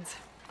my hands.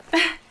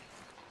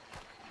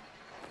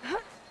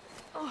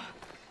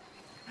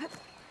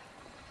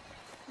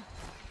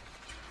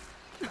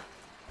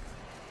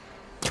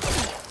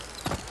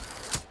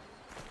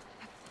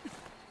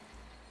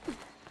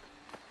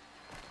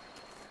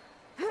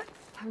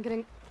 I'm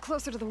getting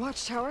closer to the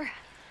watchtower.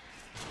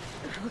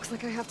 Looks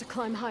like I have to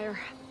climb higher.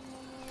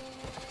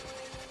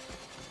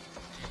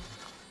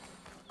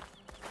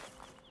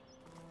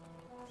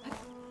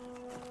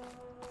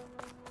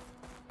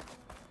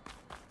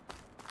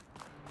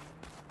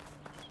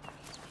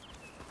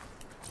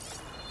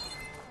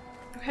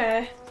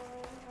 Okay.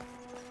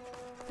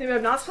 Maybe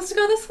I'm not supposed to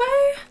go this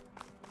way?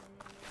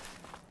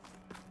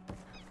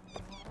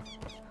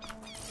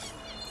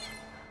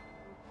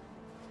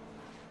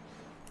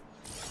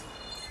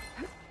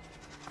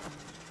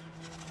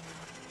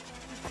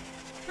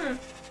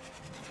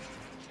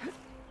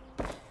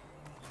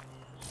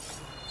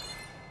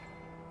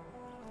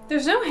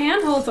 There's no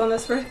handholds on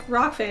this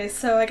rock face,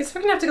 so I guess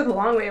we're gonna have to go the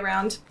long way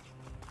around.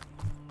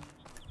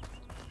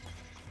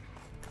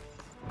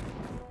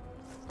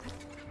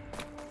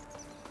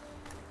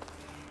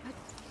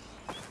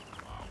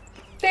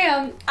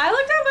 Damn, I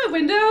looked out my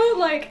window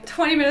like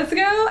 20 minutes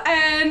ago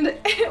and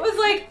it was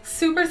like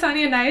super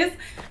sunny and nice,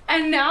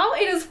 and now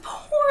it is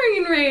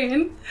pouring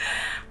rain.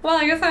 Well,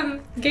 I guess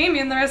I'm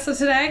gaming the rest of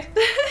today.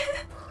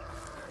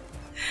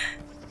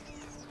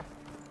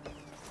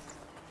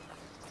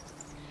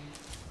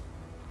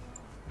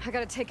 I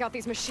gotta take out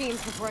these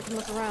machines before I can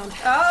look around.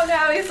 Oh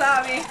no, he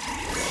saw me.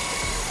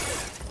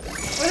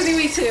 What did he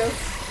weak to?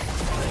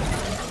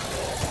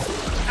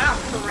 Oh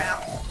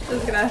crap.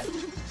 This is gonna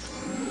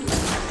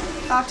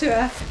talk to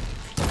a...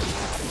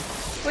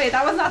 Wait,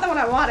 that was not the one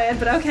I wanted,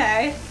 but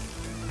okay.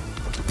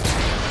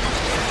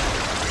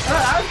 Oh,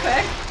 that was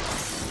quick.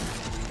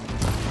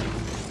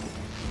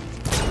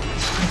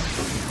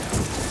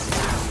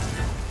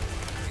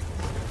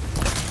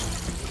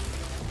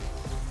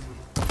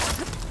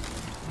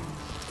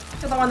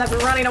 You're the one that's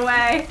running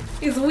away.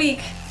 He's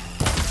weak.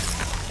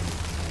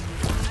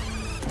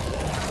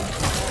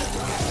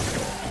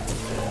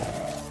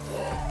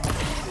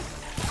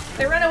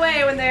 They run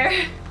away when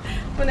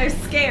they're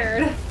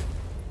scared.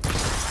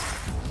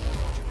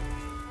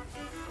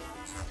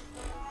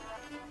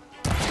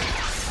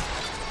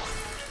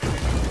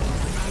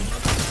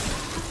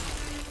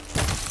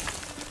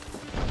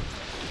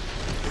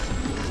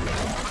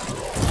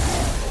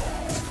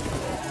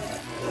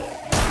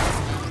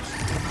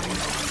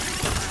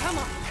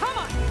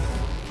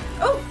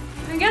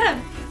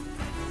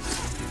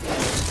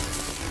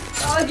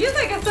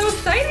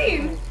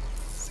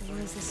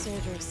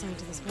 Assigned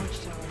to this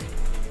watchtower.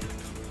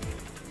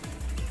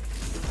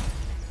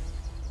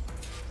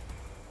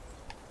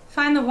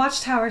 Find the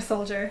watchtower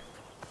soldier.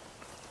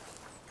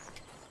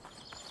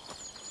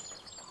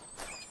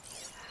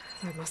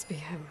 That must be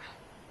him.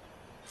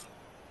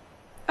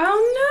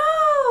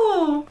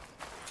 Oh no!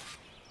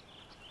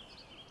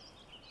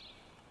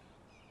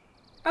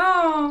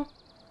 Oh,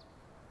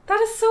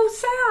 that is so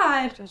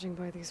sad. Judging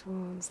by these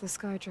wounds, the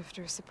Sky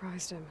Drifter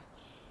surprised him.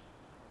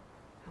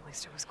 At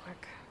least it was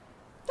quick.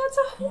 That's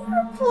a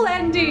horrible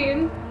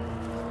ending.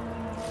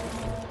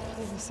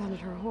 Lisa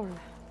sounded her horn.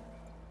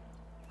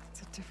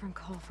 It's a different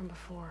call from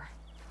before.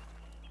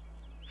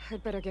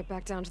 I'd better get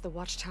back down to the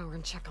watchtower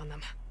and check on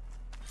them.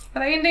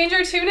 Are they in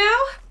danger too now?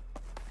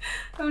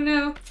 Oh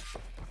no.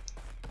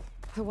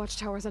 The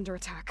watchtower's under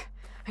attack.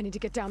 I need to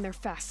get down there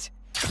fast.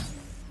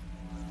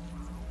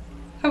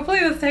 Hopefully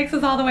this takes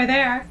us all the way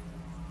there.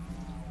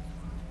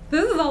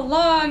 This is a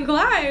long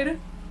glide.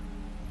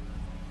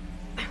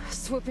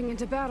 Swooping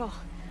into battle.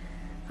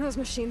 Those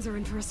machines are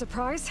in for a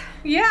surprise.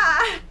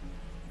 Yeah.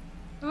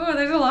 Oh,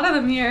 there's a lot of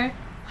them here.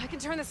 I can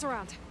turn this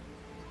around.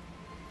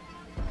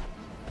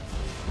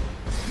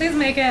 Please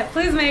make it.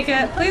 Please make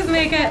it. Please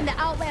make it. And the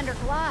Outlander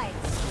glides.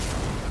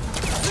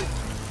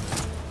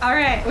 All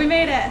right, we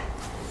made it.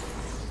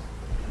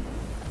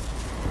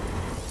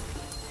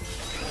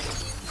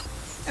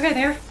 Okay,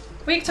 they're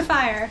weak to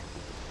fire.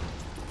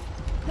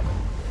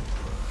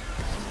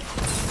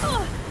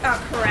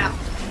 Oh crap.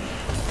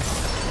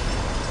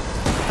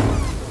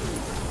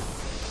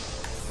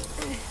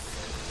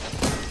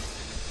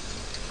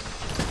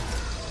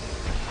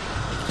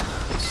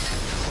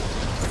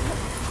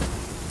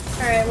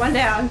 All right, one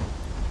down.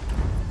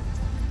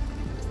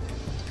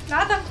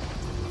 Not the...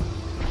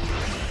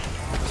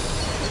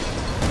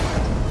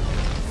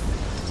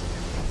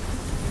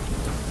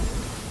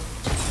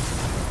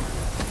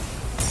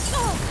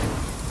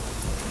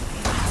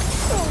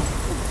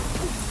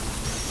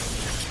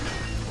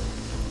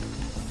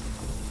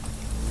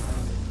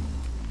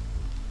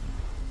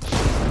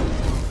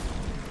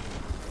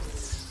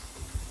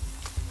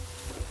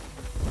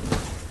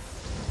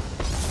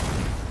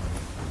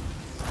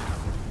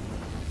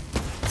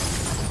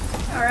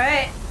 All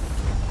right.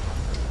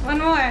 One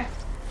more.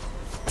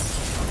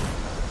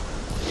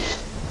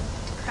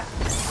 Crap.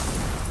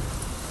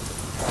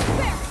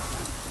 There.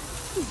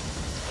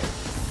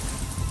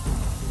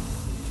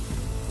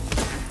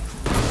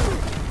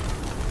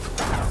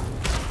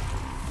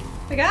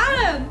 I got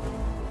him.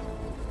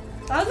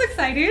 That was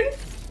exciting.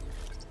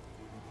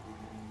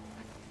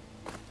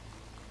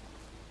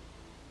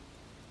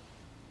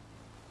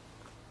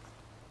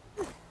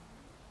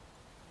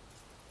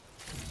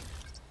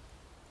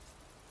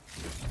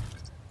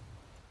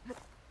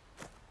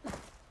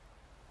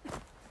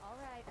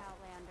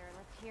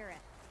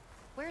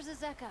 Where's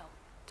Zeko?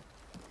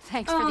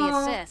 Thanks for the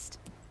assist.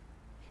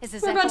 Is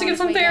Zeko We're about to give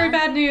some very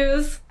bad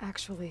news.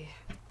 Actually,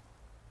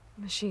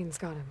 machines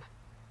got him.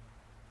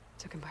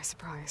 Took him by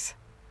surprise.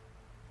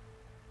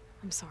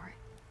 I'm sorry.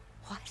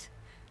 What?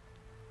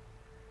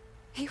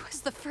 He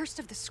was the first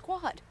of the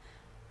squad.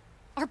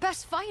 Our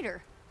best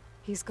fighter.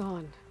 He's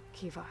gone,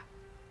 Kiva.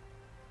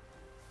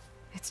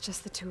 It's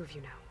just the two of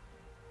you now.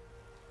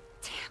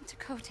 Damn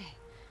Tekote.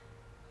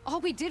 All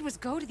we did was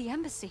go to the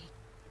embassy.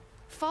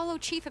 Follow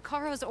Chief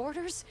Ikaro's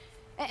orders?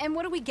 And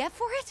what do we get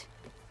for it?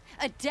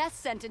 A death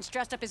sentence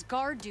dressed up as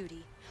guard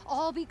duty.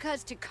 All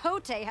because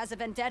Tekote has a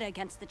vendetta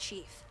against the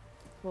chief.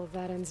 Well,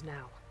 that ends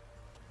now.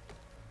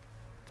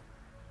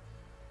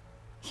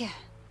 Yeah.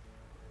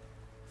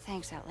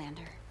 Thanks,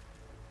 Outlander.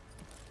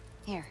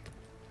 Here.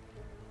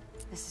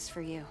 This is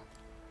for you.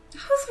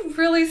 That was a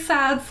really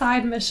sad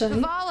side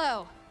mission.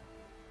 Follow!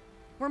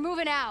 We're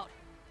moving out.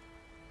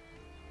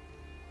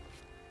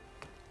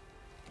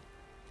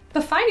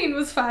 The fighting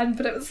was fun,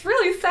 but it was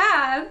really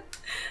sad.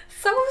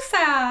 So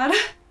sad.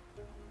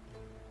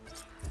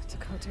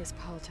 Tekote's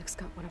politics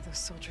got one of those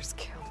soldiers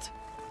killed.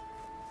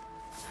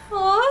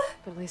 Aww.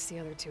 But at least the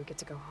other two get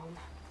to go home.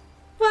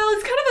 Well,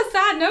 it's kind of a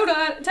sad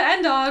note to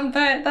end on,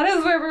 but that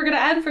is where we're going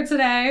to end for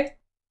today.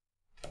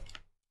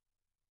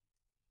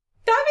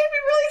 That made me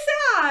really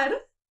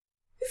sad.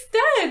 He's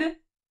dead.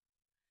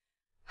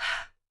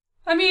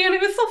 I mean,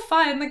 it was so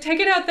fun, like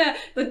taking out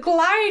the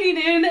gliding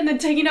in and then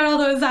taking out all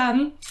those,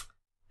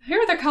 here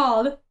what they're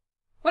called.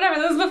 Whatever,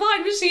 those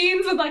flying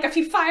machines with like a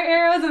few fire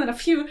arrows and then a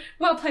few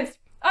well-placed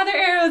other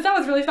arrows. That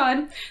was really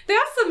fun. The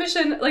also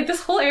mission, like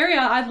this whole area,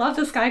 I love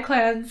the Sky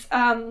Clan's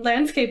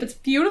landscape. It's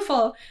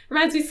beautiful.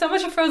 Reminds me so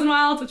much of Frozen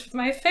Wilds, which was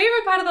my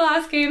favorite part of the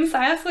last game, so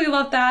I absolutely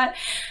love that.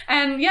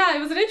 And yeah, it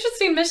was an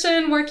interesting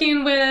mission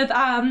working with,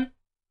 God,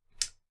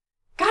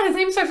 his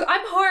name starts with,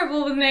 I'm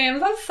horrible with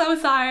names. I'm so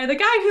sorry. The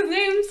guy whose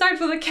name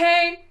starts with a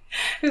K,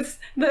 who's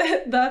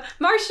the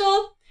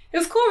Marshal. It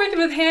was cool working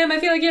with him.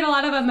 I feel like he had a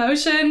lot of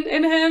emotion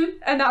in him,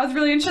 and that was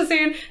really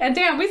interesting. And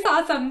damn, we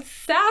saw some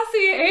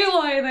sassy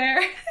Aloy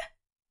there.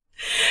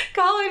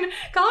 calling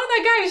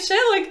that guy shit,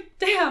 like,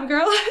 damn,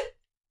 girl.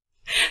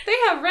 They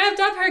have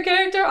ramped up her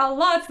character a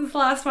lot since the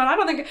last one. I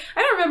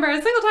don't remember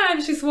a single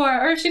time she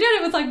swore, or if she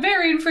did, it was like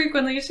very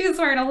infrequently. She's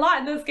swearing a lot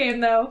in this game,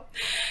 though.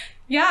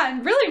 Yeah,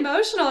 and really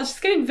emotional. She's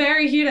getting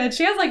very heated.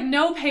 She has like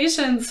no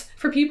patience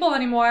for people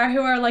anymore who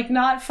are like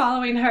not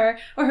following her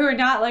or who are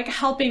not like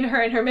helping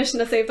her in her mission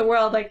to save the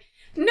world. Like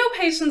no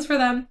patience for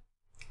them.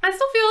 I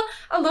still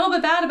feel a little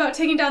bit bad about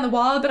taking down the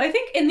wall, but I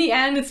think in the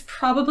end it's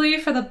probably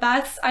for the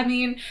best. I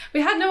mean, we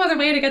had no other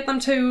way to get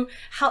them to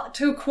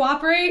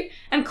cooperate,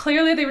 and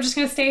clearly they were just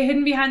going to stay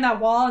hidden behind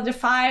that wall and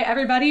defy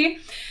everybody.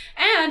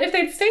 And if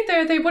they'd stayed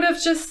there, they would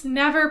have just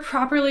never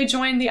properly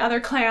joined the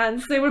other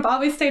clans. They would have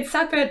always stayed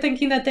separate,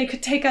 thinking that they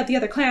could take out the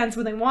other clans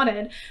when they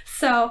wanted.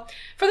 So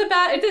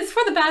it is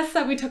for the best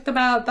that we took them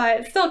out,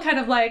 but it's still kind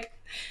of like,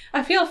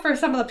 I feel for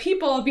some of the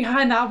people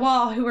behind that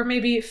wall who were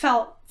maybe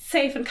felt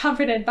safe and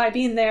comforted by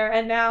being there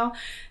and now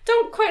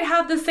don't quite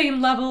have the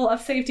same level of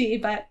safety,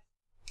 but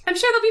I'm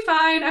sure they'll be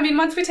fine. I mean,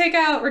 once we take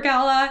out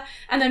Guerrilla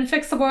and then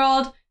fix the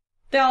world,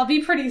 they'll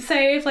be pretty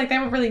safe. Like, they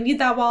won't really need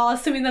that wall,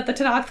 assuming that the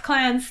Tennock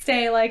clans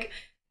stay, like,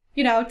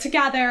 you know,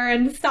 together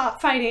and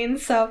stop fighting.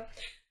 So,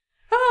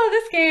 oh,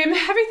 this game,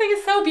 everything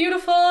is so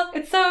beautiful.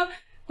 It's so,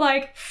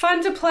 like,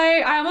 fun to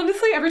play. I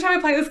honestly, every time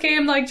I play this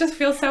game, like, just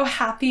feel so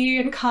happy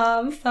and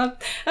calm. So,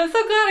 I'm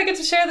so glad I get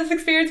to share this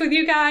experience with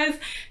you guys.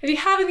 If you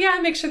haven't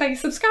yet, make sure that you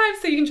subscribe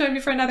so you can join me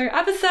for another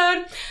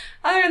episode.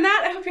 Other than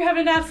that, I hope you're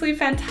having an absolutely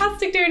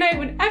fantastic day or night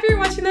whenever you're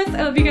watching this.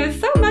 I love you guys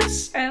so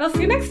much, and I'll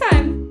see you next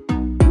time.